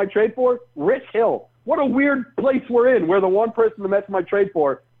the Mets might trade for? Rich Hill. What a weird place we're in, where the one person the Mets might trade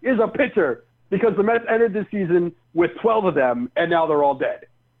for is a pitcher, because the Mets entered this season with 12 of them, and now they're all dead.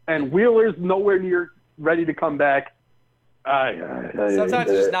 And Wheeler's nowhere near ready to come back. Sometimes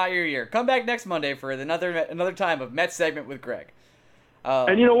it's just not your year. Come back next Monday for another time of Mets segment with Greg.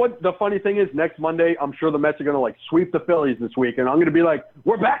 And you know what? The funny thing is, next Monday, I'm sure the Mets are going to sweep the Phillies this week, and I'm going to be like,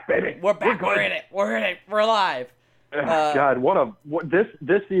 "We're back, baby. We're back. We're in it. We're in it. We're alive." God,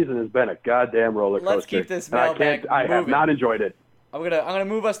 this season has been a goddamn roller coaster. Let's keep this mailbag I have moving. not enjoyed it. I'm gonna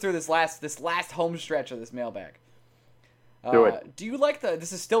move us through this last home stretch of this mailbag. Do it. Do you like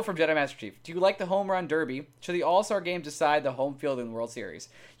this is still from Jedi Master Chief. Do you like the home run derby? Should the All-Star game decide the home field in the World Series?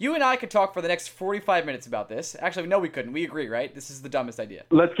 You and I could talk for the next 45 minutes about this. Actually, no, we couldn't. We agree, right? This is the dumbest idea.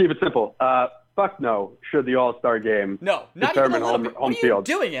 Let's keep it simple. Fuck no. Should the All-Star game No, not even a determine little bit. home What are field?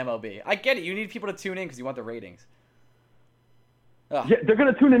 you doing, MLB? I get it. You need people to tune in because you want the ratings. Ugh. Yeah, they're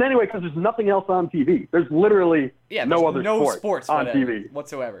going to tune in anyway because there's nothing else on TV. There's literally no other sports on whatever, TV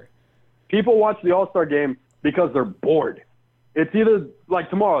whatsoever. People watch the All-Star game because they're bored. It's either, like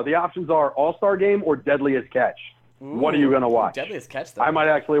tomorrow, the options are All-Star game or Deadliest Catch. What are you going to watch? Deadliest Catch, though. I might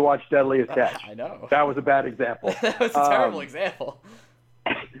actually watch Deadliest Catch. I know. That was a bad example. That was a terrible example.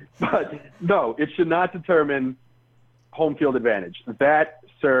 But, no, it should not determine home field advantage. That,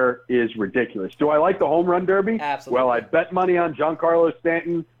 sir, is ridiculous. Do I like the home run derby? Absolutely. Well, I bet money on Giancarlo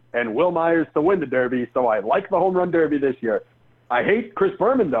Stanton and Will Myers to win the derby, so I like the home run derby this year. I hate Chris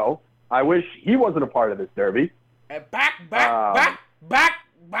Berman, though. I wish he wasn't a part of this derby. Back.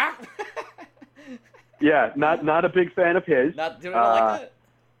 Yeah, not a big fan of his. Do you not like that?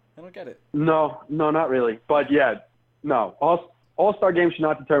 I don't get it. No, not really. But yeah, no. All-Star game should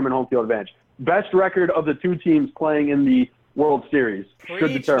not determine home field advantage. Best record of the two teams playing in the World Series should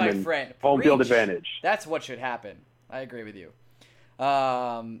Preach, determine my friend. home field Preach. advantage. That's what should happen. I agree with you.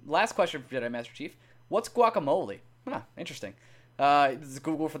 Last question for Jedi Master Chief. What's guacamole? Interesting. Is it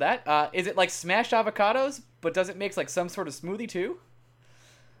Google for that? Is it like smashed avocados, but does it make like some sort of smoothie too?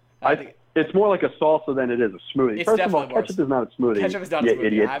 It's more like a salsa than it is a smoothie. It's First of all, definitely ketchup is not a smoothie. Ketchup is not a you smoothie.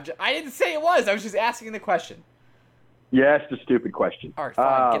 idiot. I didn't say it was. I was just asking the question. Yeah, it's a stupid question. All right,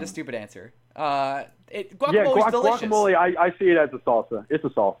 fine. Get a stupid answer. Guacamole's delicious. Guacamole, I see it as a salsa. It's a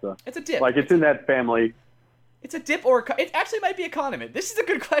salsa. It's a dip. Like, it's in that family. It's a dip or it actually might be a condiment. This is a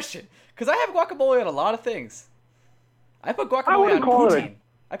good question because I have guacamole on a lot of things. I put guacamole on poutine.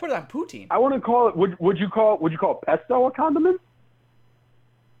 I put it on poutine. I wouldn't call it. Would you call pesto a condiment?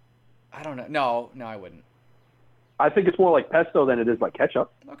 I don't know. No, I wouldn't. I think it's more like pesto than it is like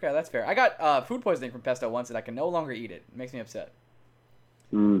ketchup. Okay, that's fair. I got food poisoning from pesto once, and I can no longer eat it. It makes me upset.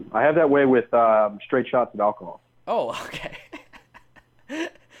 I have that way with straight shots of alcohol. Oh, okay.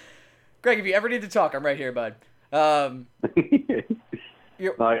 Greg, if you ever need to talk, I'm right here, bud. I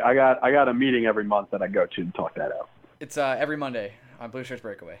got a meeting every month that I go to talk that out. It's every Monday on Blue Shirts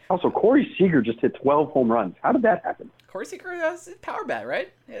Breakaway. Also, Corey Seager just hit 12 home runs. How did that happen? Corey Seager has a power bat,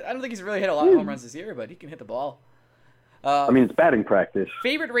 right? I don't think he's really hit a lot of home runs this year, but he can hit the ball. I mean, it's batting practice.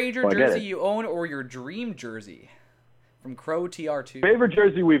 Favorite Ranger jersey you own or your dream jersey? From Crow TR2. Favorite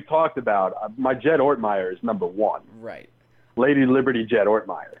jersey we've talked about, my Jed Ortmeyer is number one. Right. Lady Liberty Jed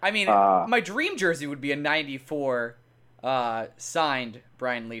Ortmeyer. I mean, my dream jersey would be a 94 signed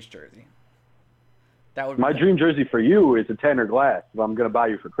Brian Leach jersey. That would be my dream jersey for you is a Tanner Glass that I'm going to buy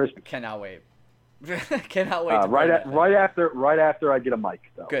you for Christmas. Cannot wait. Cannot wait. Right after I get a mic.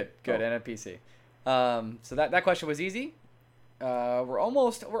 Though. Good, and a PC. So that question was easy. We're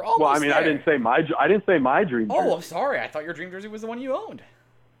almost. Well, I mean, there. I didn't say my dream jersey. Oh, I'm sorry. I thought your dream jersey was the one you owned.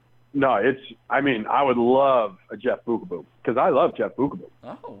 No, I mean, I would love a Jeff Bukaboom because I love Jeff Bukaboom.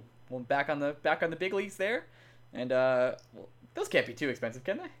 Oh, well, back on the big leagues there, and those can't be too expensive,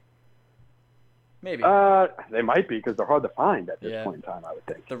 can they? Maybe. They might be because they're hard to find at this point in time. I would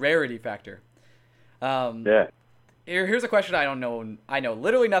think the rarity factor. Yeah. Here's a question I don't know. I know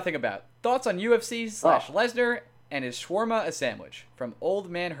literally nothing about. Thoughts on UFC / Lesnar and is shawarma a sandwich? From Old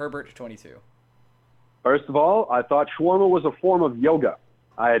Man Herbert 22. First of all, I thought shawarma was a form of yoga.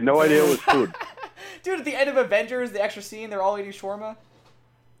 I had no idea it was food. Dude, at the end of Avengers, the extra scene, they're all eating shawarma.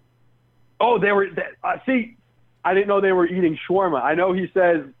 Oh, they were. See, I didn't know they were eating shawarma. I know he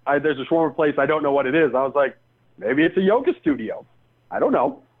says there's a shawarma place. I don't know what it is. I was like, maybe it's a yoga studio. I don't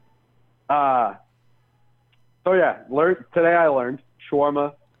know. So yeah, today I learned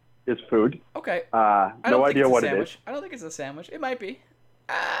shawarma is food. Okay. No idea what it is. I don't think it's a sandwich. It might be.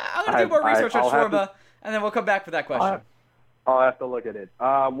 I'm gonna do more research on shawarma, and then we'll come back for that question. I'll have to look at it.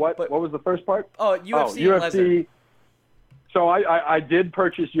 What was the first part? Oh, UFC. And Lesnar. So I did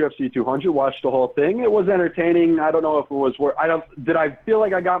purchase UFC 200, watched the whole thing. It was entertaining. I don't know if it was worth. Did I feel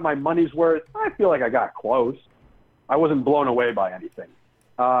like I got my money's worth? I feel like I got close. I wasn't blown away by anything.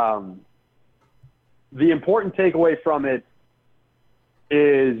 The important takeaway from it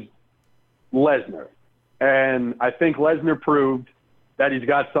is Lesnar, and I think Lesnar proved that he's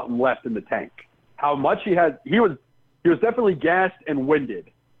got something left in the tank. How much he has? He was definitely gassed and winded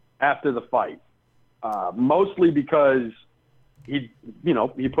after the fight, mostly because he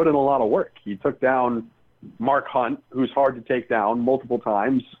put in a lot of work. He took down Mark Hunt, who's hard to take down multiple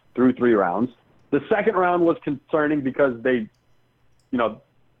times through 3 rounds. The second round was concerning because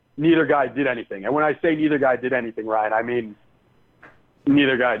neither guy did anything. And when I say neither guy did anything, Ryan, I mean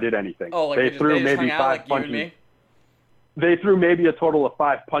neither guy did anything. Oh, like they threw maybe 5 punches. They threw maybe a total of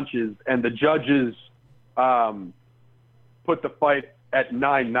 5 punches, and the judges put the fight at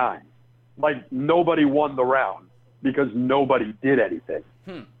 9-9. Like, nobody won the round because nobody did anything.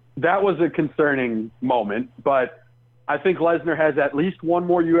 That was a concerning moment, but I think Lesnar has at least one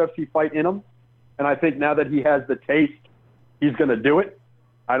more UFC fight in him, and I think now that he has the taste, he's going to do it.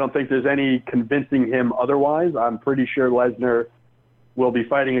 I don't think there's any convincing him otherwise. I'm pretty sure Lesnar will be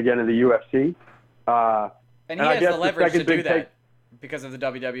fighting again in the UFC. And he has the leverage to do that because of the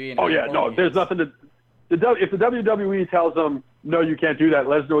WWE. Oh, yeah, no, there's nothing to – if the WWE tells him, no, you can't do that,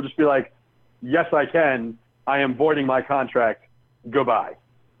 Lesnar will just be like, yes, I can. I am voiding my contract. Goodbye.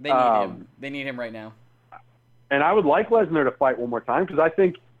 They need him. They need him right now. And I would like Lesnar to fight one more time because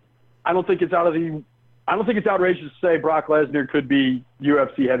I don't think it's outrageous to say Brock Lesnar could be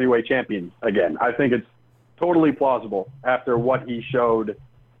UFC heavyweight champion again. I think it's totally plausible after what he showed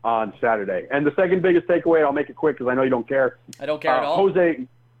on Saturday. And the second biggest takeaway, I'll make it quick because I know you don't care. I don't care at all.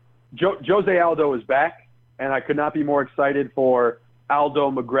 Jose Aldo is back, and I could not be more excited for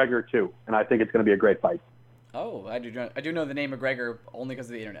Aldo McGregor too. And I think it's going to be a great fight. Oh, I do know the name McGregor only because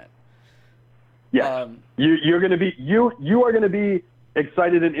of the internet. Yeah, you are going to be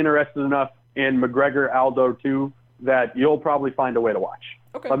excited and interested enough in McGregor Aldo too that you'll probably find a way to watch.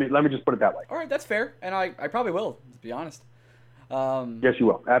 Okay. Let me just put it that way. All right, that's fair, and I probably will, to be honest. Yes, you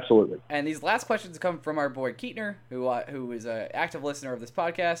will. Absolutely. And these last questions come from our boy Keatner, who is an active listener of this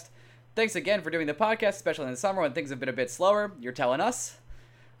podcast. Thanks again for doing the podcast, especially in the summer when things have been a bit slower. You're telling us.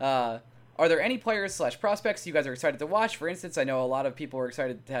 Are there any players/prospects you guys are excited to watch? For instance, I know a lot of people are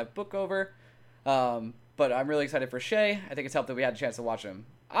excited to have Book over, but I'm really excited for Shea. I think it's helped that we had a chance to watch him.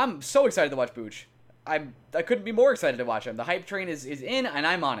 I'm so excited to watch Booch. I couldn't be more excited to watch him. The hype train is in, and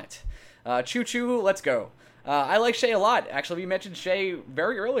I'm on it. Choo-choo, let's go. I like Shea a lot. Actually, we mentioned Shea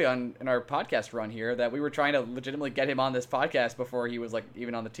very early on in our podcast run here that we were trying to legitimately get him on this podcast before he was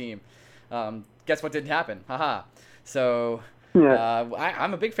even on the team. Guess what didn't happen? Haha. So yeah.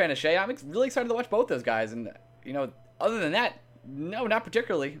 I'm a big fan of Shea. I'm really excited to watch both those guys. And, other than that, no, not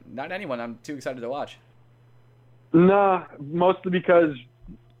particularly. Not anyone I'm too excited to watch. Nah, mostly because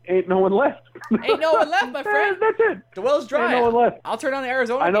ain't no one left. Ain't no one left, my friend. That's it. The well's dry. Ain't no one left. I'll turn on the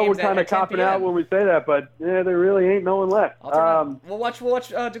Arizona I know games we're kind of copping out when we say that, but yeah, there really ain't no one left. We'll watch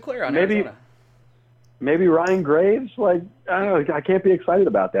Duclair on Arizona. Maybe Ryan Graves. I don't know. I can't be excited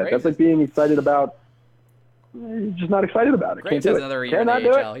about that. That's like being excited about. Just not excited about it. Graves has another year in the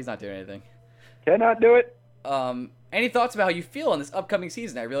AHL. He's not doing anything. Cannot do it. Any thoughts about how you feel on this upcoming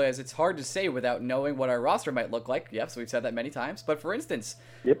season? I realize it's hard to say without knowing what our roster might look like. Yep, so we've said that many times. But for instance,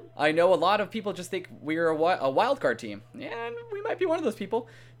 I know a lot of people just think we're a wild card team. Yeah, and we might be one of those people.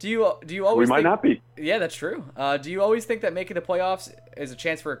 Do you always? We might not be. Yeah, that's true. Do you always think that making the playoffs is a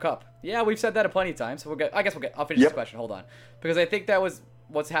chance for a cup? Yeah, we've said that plenty of times. So I'll finish this question. Hold on, because I think that was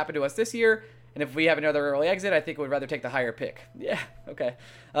what's happened to us this year. And if we have another early exit, I think we'd rather take the higher pick. Yeah, okay.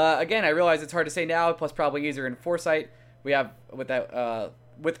 Again, I realize it's hard to say now, plus probably easier in foresight. We have with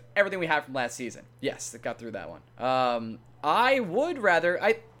everything we have from last season. Yes, it got through that one. I would rather.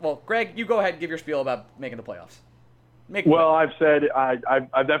 Greg, you go ahead and give your spiel about making the playoffs. I've said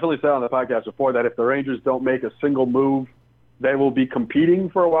I've definitely said on the podcast before that if the Rangers don't make a single move, they will be competing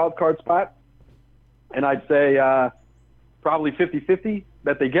for a wild card spot. And I'd say probably 50-50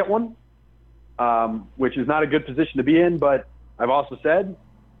 that they get one, which is not a good position to be in. But I've also said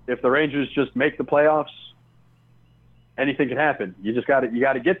if the Rangers just make the playoffs, anything can happen. You got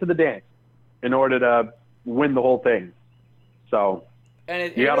to get to the dance. in order to win the whole thing. So And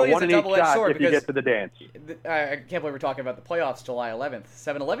it you got really a is a 1-in-8 double-edged shot sword if you because get to the dance. I can't believe we're talking about the playoffs July 11th.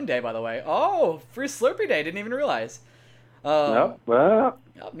 7-Eleven Day, by the way. Oh, free Slurpee Day. Didn't even realize. Yep. Well,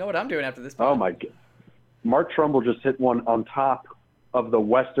 I know what I'm doing after this. oh, my God. Mark Trumbull just hit one on top of the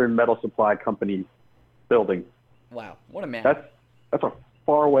Western Metal Supply Company building. Wow, what a man. That's a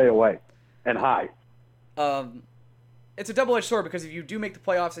far way away and high. It's a double-edged sword because if you do make the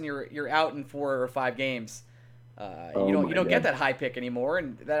playoffs and you're out in 4 or 5 games, you don't get that high pick anymore,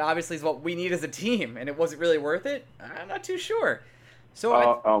 and that obviously is what we need as a team. And it wasn't really worth it. I'm not too sure.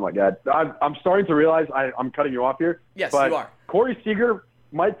 So oh my God, I'm starting to realize I'm cutting you off here. Yes, but you are. Corey Seager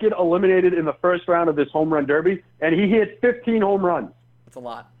might get eliminated in the first round of this home run derby, and he hit 15 home runs. That's a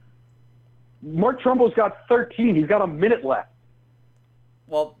lot. Mark Trumbull's got 13. He's got a minute left.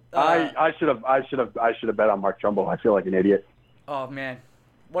 Well, I should have bet on Mark Trumbull. I feel like an idiot. Oh man,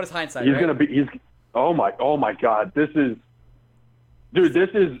 what is hindsight? He's right? gonna be. Oh my God, this is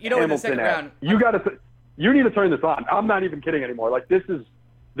Hamilton. In the second round, You need to turn this on. I'm not even kidding anymore. Like this is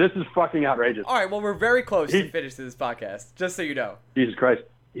fucking outrageous. All right, well we're very close to finish this podcast, just so you know. Jesus Christ,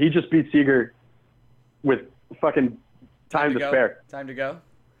 he just beat Seager with fucking time to spare. Time to go.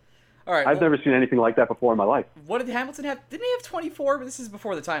 All right. I've never seen anything like that before in my life. What did Hamilton have? Didn't he have 24? But this is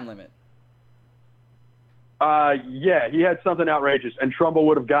before the time limit. Yeah, he had something outrageous, and Trumbull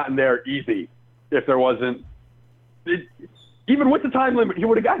would have gotten there easy if there wasn't. Even with the time limit, he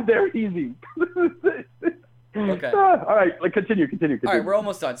would have gotten there easy. Okay. All right, continue. All right, we're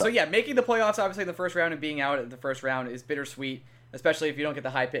almost done. So yeah, making the playoffs obviously in the first round and being out at the first round is bittersweet, especially if you don't get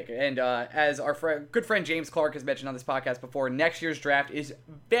the high pick. And as our good friend James Clark has mentioned on this podcast before, next year's draft is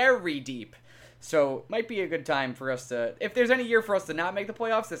very deep. So might be a good time for us to, if there's any year for us to not make the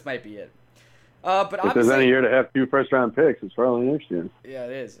playoffs, this might be it. But if there's any year to have 2 first-round picks, it's probably next year. Yeah,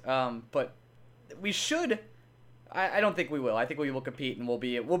 it is. But we should. I don't think we will. I think we will compete and we'll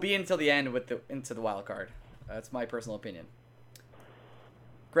be until the end into the wild card. That's my personal opinion.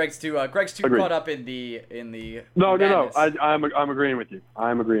 Greg's too Agreed. caught up in the No. madness. I'm agreeing with you.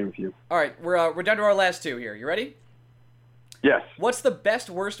 All right, we're down to our last 2 here. You ready? Yes. What's the best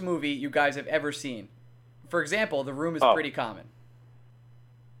worst movie you guys have ever seen? For example, The Room is pretty common.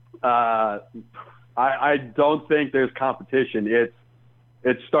 I don't think there's competition.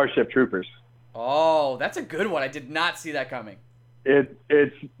 It's Starship Troopers. Oh, that's a good one. I did not see that coming.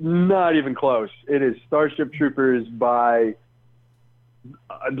 It's not even close. It is Starship Troopers by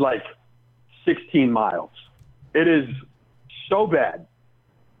like 16 miles. It is so bad,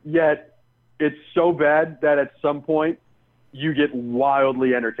 yet it's so bad that at some point you get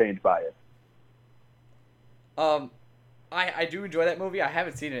wildly entertained by it. I do enjoy that movie. I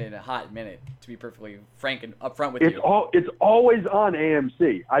haven't seen it in a hot minute, to be perfectly frank and upfront with you. It's always on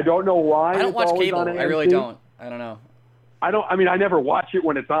AMC. I don't know why. I don't watch cable. I really don't. I don't know. I never watch it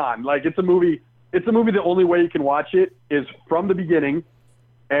when it's on. Like it's a movie. The only way you can watch it is from the beginning,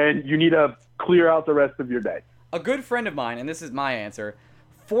 and you need to clear out the rest of your day. A good friend of mine, and this is my answer,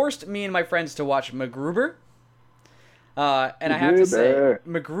 forced me and my friends to watch MacGruber. And I have to say,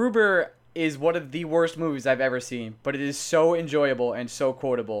 MacGruber is one of the worst movies I've ever seen, but it is so enjoyable and so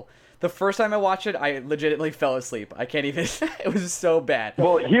quotable. The first time I watched it, I legitimately fell asleep. I can't even. It was so bad.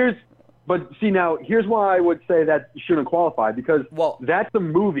 Well, here's why I would say that shouldn't qualify, because that's a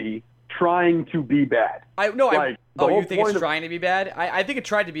movie trying to be bad. You think it's trying to be bad? I think it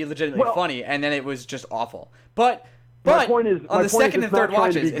tried to be legitimately funny, and then it was just awful. But on the second and third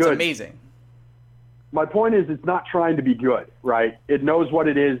watches, it's amazing. My point is, it's not trying to be good, right? It knows what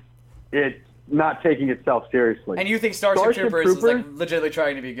it is. It's not taking itself seriously. And you think Starship Troopers is like legitimately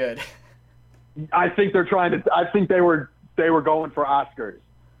trying to be good? I think they're trying to. I think they were going for Oscars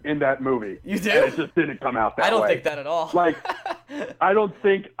in that movie. You do? And it just didn't come out that way. I don't think that at all. Like, I don't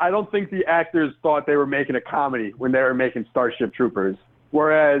think the actors thought they were making a comedy when they were making Starship Troopers,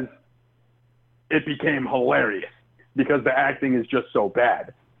 whereas it became hilarious because the acting is just so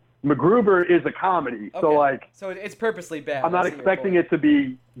bad. MacGruber is a comedy, so it's purposely bad. I'm not expecting it to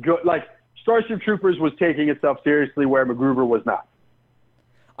be good. Like, Starship Troopers was taking itself seriously where MacGruber was not.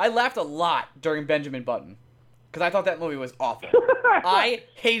 I laughed a lot during Benjamin Button because I thought that movie was awful. I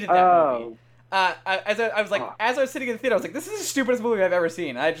hated that movie. As I was sitting in the theater, I was like, "This is the stupidest movie I've ever seen."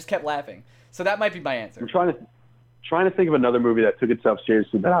 And I just kept laughing. So that might be my answer. I'm trying to think of another movie that took itself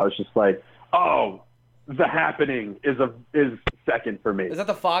seriously, but I was just like, "Oh, The Happening is second for me." Is that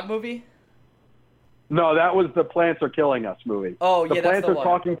the Fog movie? No, that was the Plants Are Killing Us movie. Oh, yeah, the that's plants the are one.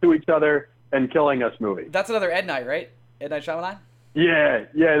 talking to each other and killing us movie. That's another Ed Night, right? Ed Night Shyamalan? Yeah,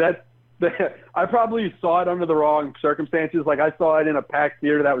 I probably saw it under the wrong circumstances. Like, I saw it in a packed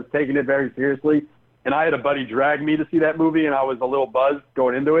theater that was taking it very seriously, and I had a buddy drag me to see that movie, and I was a little buzzed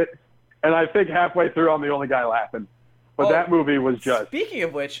going into it. And I think halfway through, I'm the only guy laughing. But that movie was just... Speaking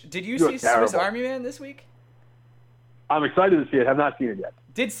of which, did you see Swiss Army Man this week? I'm excited to see it. Have not seen it yet.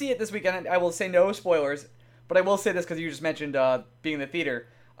 Did see it this weekend. I will say no spoilers, but I will say this because you just mentioned being in the theater.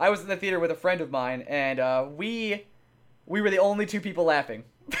 I was in the theater with a friend of mine, and we were the only two people laughing.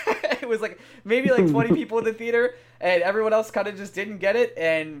 It was like maybe like 20 people in the theater, and everyone else kind of just didn't get it,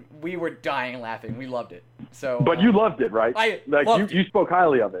 and we were dying laughing. We loved it. So, but you loved it, right? You spoke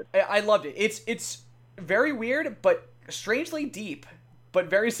highly of it. I loved it. It's very weird, but strangely deep, but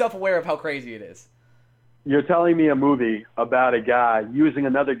very self-aware of how crazy it is. You're telling me a movie about a guy using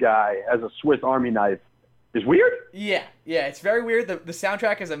another guy as a Swiss Army knife is weird? Yeah, it's very weird. The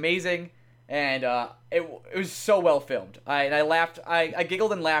soundtrack is amazing, and it was so well filmed. I laughed. I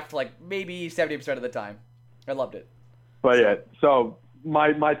giggled and laughed like maybe 70% of the time. I loved it. But yeah, so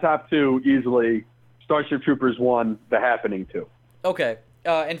my top two easily: Starship Troopers 1, The Happening 2. Okay,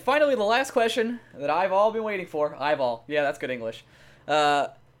 and finally the last question that I've all been waiting for. Yeah, that's good English.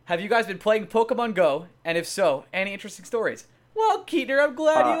 Have you guys been playing Pokemon Go? And if so, any interesting stories? Well, Keaton, I'm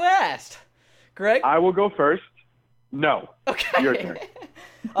glad you asked. Greg? I will go first. No. Okay. Your turn.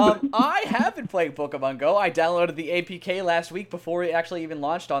 I have been playing Pokemon Go. I downloaded the APK last week before it actually even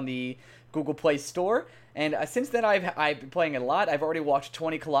launched on the Google Play Store. And since then, I've been playing it a lot. I've already walked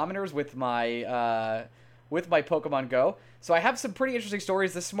 20 kilometers with my Pokemon Go. So I have some pretty interesting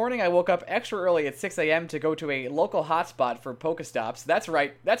stories. This morning I woke up extra early at 6 a.m. to go to a local hotspot for Pokestops. That's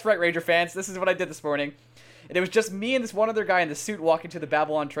right, Ranger fans. This is what I did this morning. And it was just me and this one other guy in the suit walking to the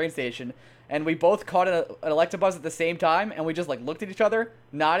Babylon train station. And we both caught an Electabuzz at the same time, and we just looked at each other,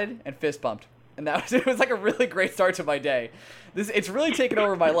 nodded, and fist bumped. And it was like a really great start to my day. It's really taken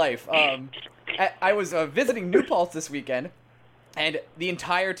over my life. I was visiting New Paltz this weekend, and the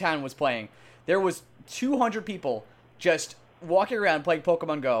entire town was playing. There was 200 people just walking around playing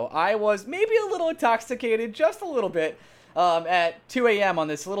Pokemon Go. I was maybe a little intoxicated, just a little bit, at 2 a.m. on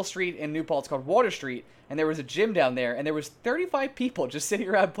this little street in New Paltz called Water Street, and there was a gym down there, and there was 35 people just sitting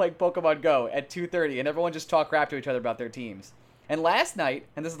around playing Pokemon Go at 2:30, and everyone just talked crap to each other about their teams. And last night,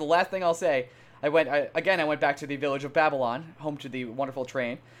 and this is the last thing I'll say, I went back to the village of Babylon, home to the wonderful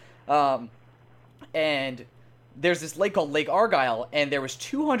train, and there's this lake called Lake Argyle, and there had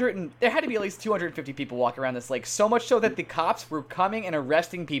to be at least 250 people walking around this lake, so much so that the cops were coming and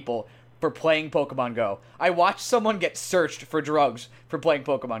arresting people for playing Pokemon Go. I watched someone get searched for drugs for playing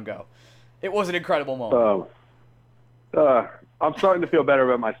Pokemon Go. It was an incredible moment. I'm starting to feel better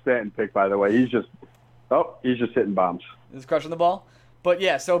about my Stanton pick, by the way. He's just hitting bombs. He's crushing the ball. But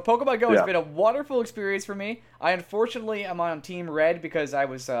yeah, so Pokemon Go has been a wonderful experience for me. I unfortunately am on Team Red because I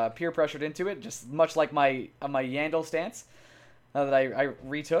was peer pressured into it, just much like my Yandel stance that I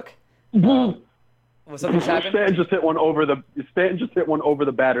retook. Was something happened? Stanton just hit one over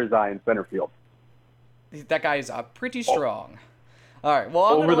the batter's eye in center field. That guy is pretty strong. All right,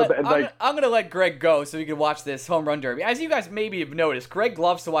 well, I'm going to let Greg go so we can watch this home run derby. As you guys maybe have noticed, Greg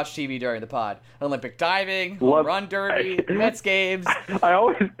loves to watch TV during the pod. Olympic diving, home run derby, Mets games.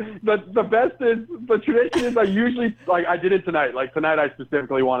 The best is, the tradition is I usually, I did it tonight. Like tonight I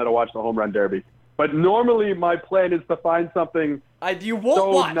specifically wanted to watch the home run derby. But normally my plan is to find something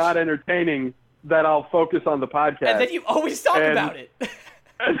not entertaining that I'll focus on the podcast. And then you always talk about it.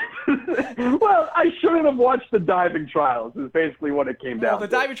 Well, I shouldn't have watched the diving trials. Is basically what it came down. The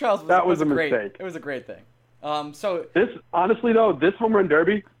diving trials was a mistake. It was a great thing. Honestly though, this home run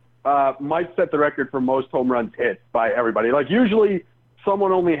derby might set the record for most home runs hit by everybody. Like usually,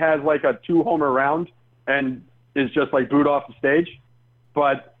 someone only has a 2-homer round and is just booed off the stage.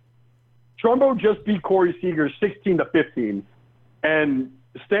 But Trumbo just beat Corey Seager 16-15, and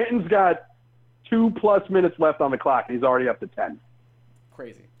Stanton's got 2+ minutes left on the clock, and he's already up to 10.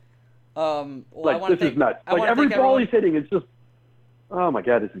 Crazy. This is nuts. Every ball he's hitting is just, oh my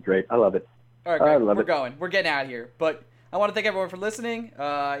God, this is great. I love it. All right, Greg, we're going. We're getting out of here. But I want to thank everyone for listening.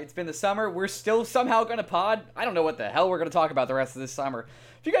 It's been the summer. We're still somehow going to pod. I don't know what the hell we're going to talk about the rest of this summer.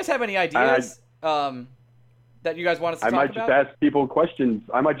 If you guys have any ideas that you guys want us to talk about. I might just ask people questions.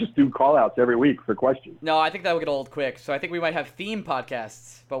 I might just do call-outs every week for questions. No, I think that would get old quick. So I think we might have theme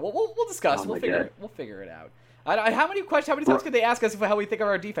podcasts. But we'll discuss. We'll figure it out. How many times could they ask us how we think of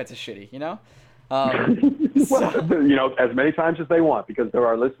our defense is shitty, you know? Well, as many times as they want, because there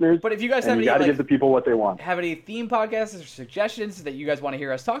are listeners. But if you guys have you any, got to give the people what they want. Have any theme podcasts or suggestions that you guys want to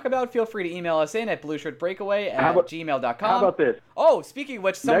hear us talk about, feel free to email us in at blueshirtbreakaway@gmail.com. How about this? Oh, speaking of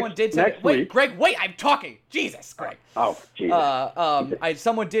which, someone did send next wait, week. Greg, wait, I'm talking. Jesus, Greg. Oh, Jesus.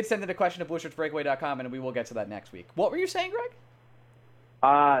 Someone did send in a question to blueshirtsbreakaway.com, and we will get to that next week. What were you saying, Greg?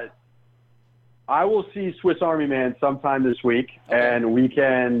 I will see Swiss Army Man sometime this week, and we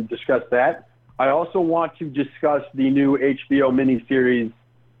can discuss that. I also want to discuss the new HBO miniseries,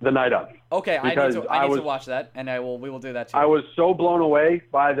 The Night Of. Okay, I need to watch that, and we will do that too. I was so blown away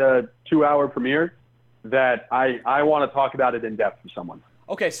by the 2-hour premiere that I want to talk about it in depth with someone.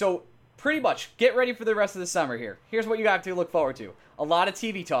 Okay, so pretty much get ready for the rest of the summer here. Here's what you have to look forward to. A lot of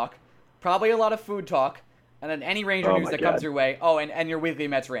TV talk, probably a lot of food talk, and then any Ranger news that comes your way. Oh, and your weekly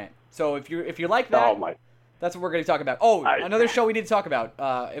Mets rant. So if you like that, that's what we're going to talk about. Oh, another show we need to talk about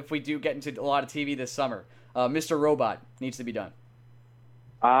if we do get into a lot of TV this summer. Mr. Robot needs to be done.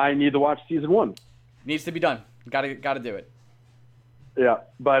 I need to watch season 1. Needs to be done. Got to do it. Yeah,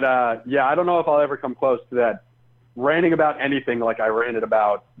 but I don't know if I'll ever come close to that ranting about anything like I ranted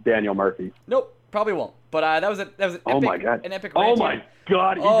about Daniel Murphy. Nope, probably won't. But that was an epic. Oh my God! An epic rant. Oh my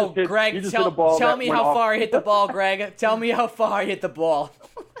God! Greg, tell me how far I hit the ball, Greg. Tell me how far I hit the ball.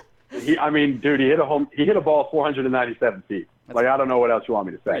 He hit a ball 497 feet. I don't know what else you want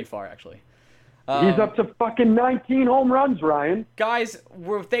me to say. Pretty far, actually. He's up to fucking 19 home runs, Ryan. Guys,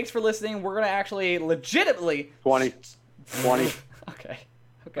 thanks for listening. We're going to actually legitimately... 20. Okay.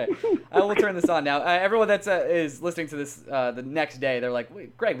 I will turn this on now. Everyone that is listening to this the next day, they're like,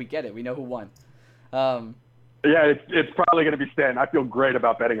 wait, Greg, we get it. We know who won. Yeah, it's probably going to be Stanton. I feel great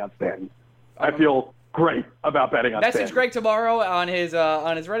about betting on Stanton. I feel great about betting on Stanton. Message Greg tomorrow on his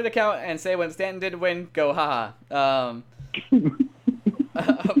Reddit account and say when Stanton did win, go haha.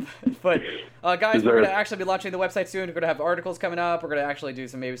 But guys, we're going to actually be launching the website soon. We're going to have articles coming up. We're going to actually do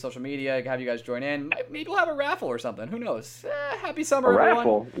some maybe social media, have you guys join in. Maybe we'll have a raffle or something. Who knows? Happy summer,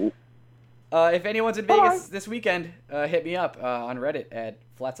 everyone. Raffle? If anyone's in Vegas this weekend, hit me up on Reddit at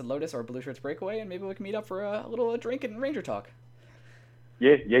Flats and Lotus or Blue Shirts Breakaway, and maybe we can meet up for a little drink and Ranger talk.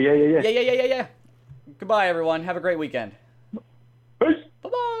 Yeah. Yeah. Goodbye, everyone. Have a great weekend. Peace.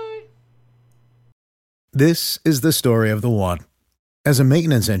 Bye-bye. This is the story of the one. As a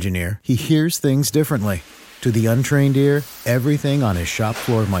maintenance engineer, he hears things differently. To the untrained ear, everything on his shop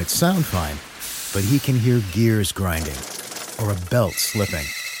floor might sound fine, but he can hear gears grinding or a belt slipping.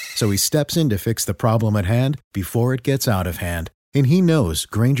 So he steps in to fix the problem at hand before it gets out of hand. And he knows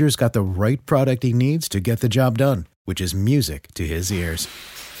Grainger's got the right product he needs to get the job done, which is music to his ears.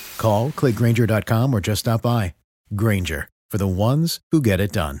 Call, click Grainger.com, or just stop by. Grainger, for the ones who get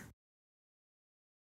it done.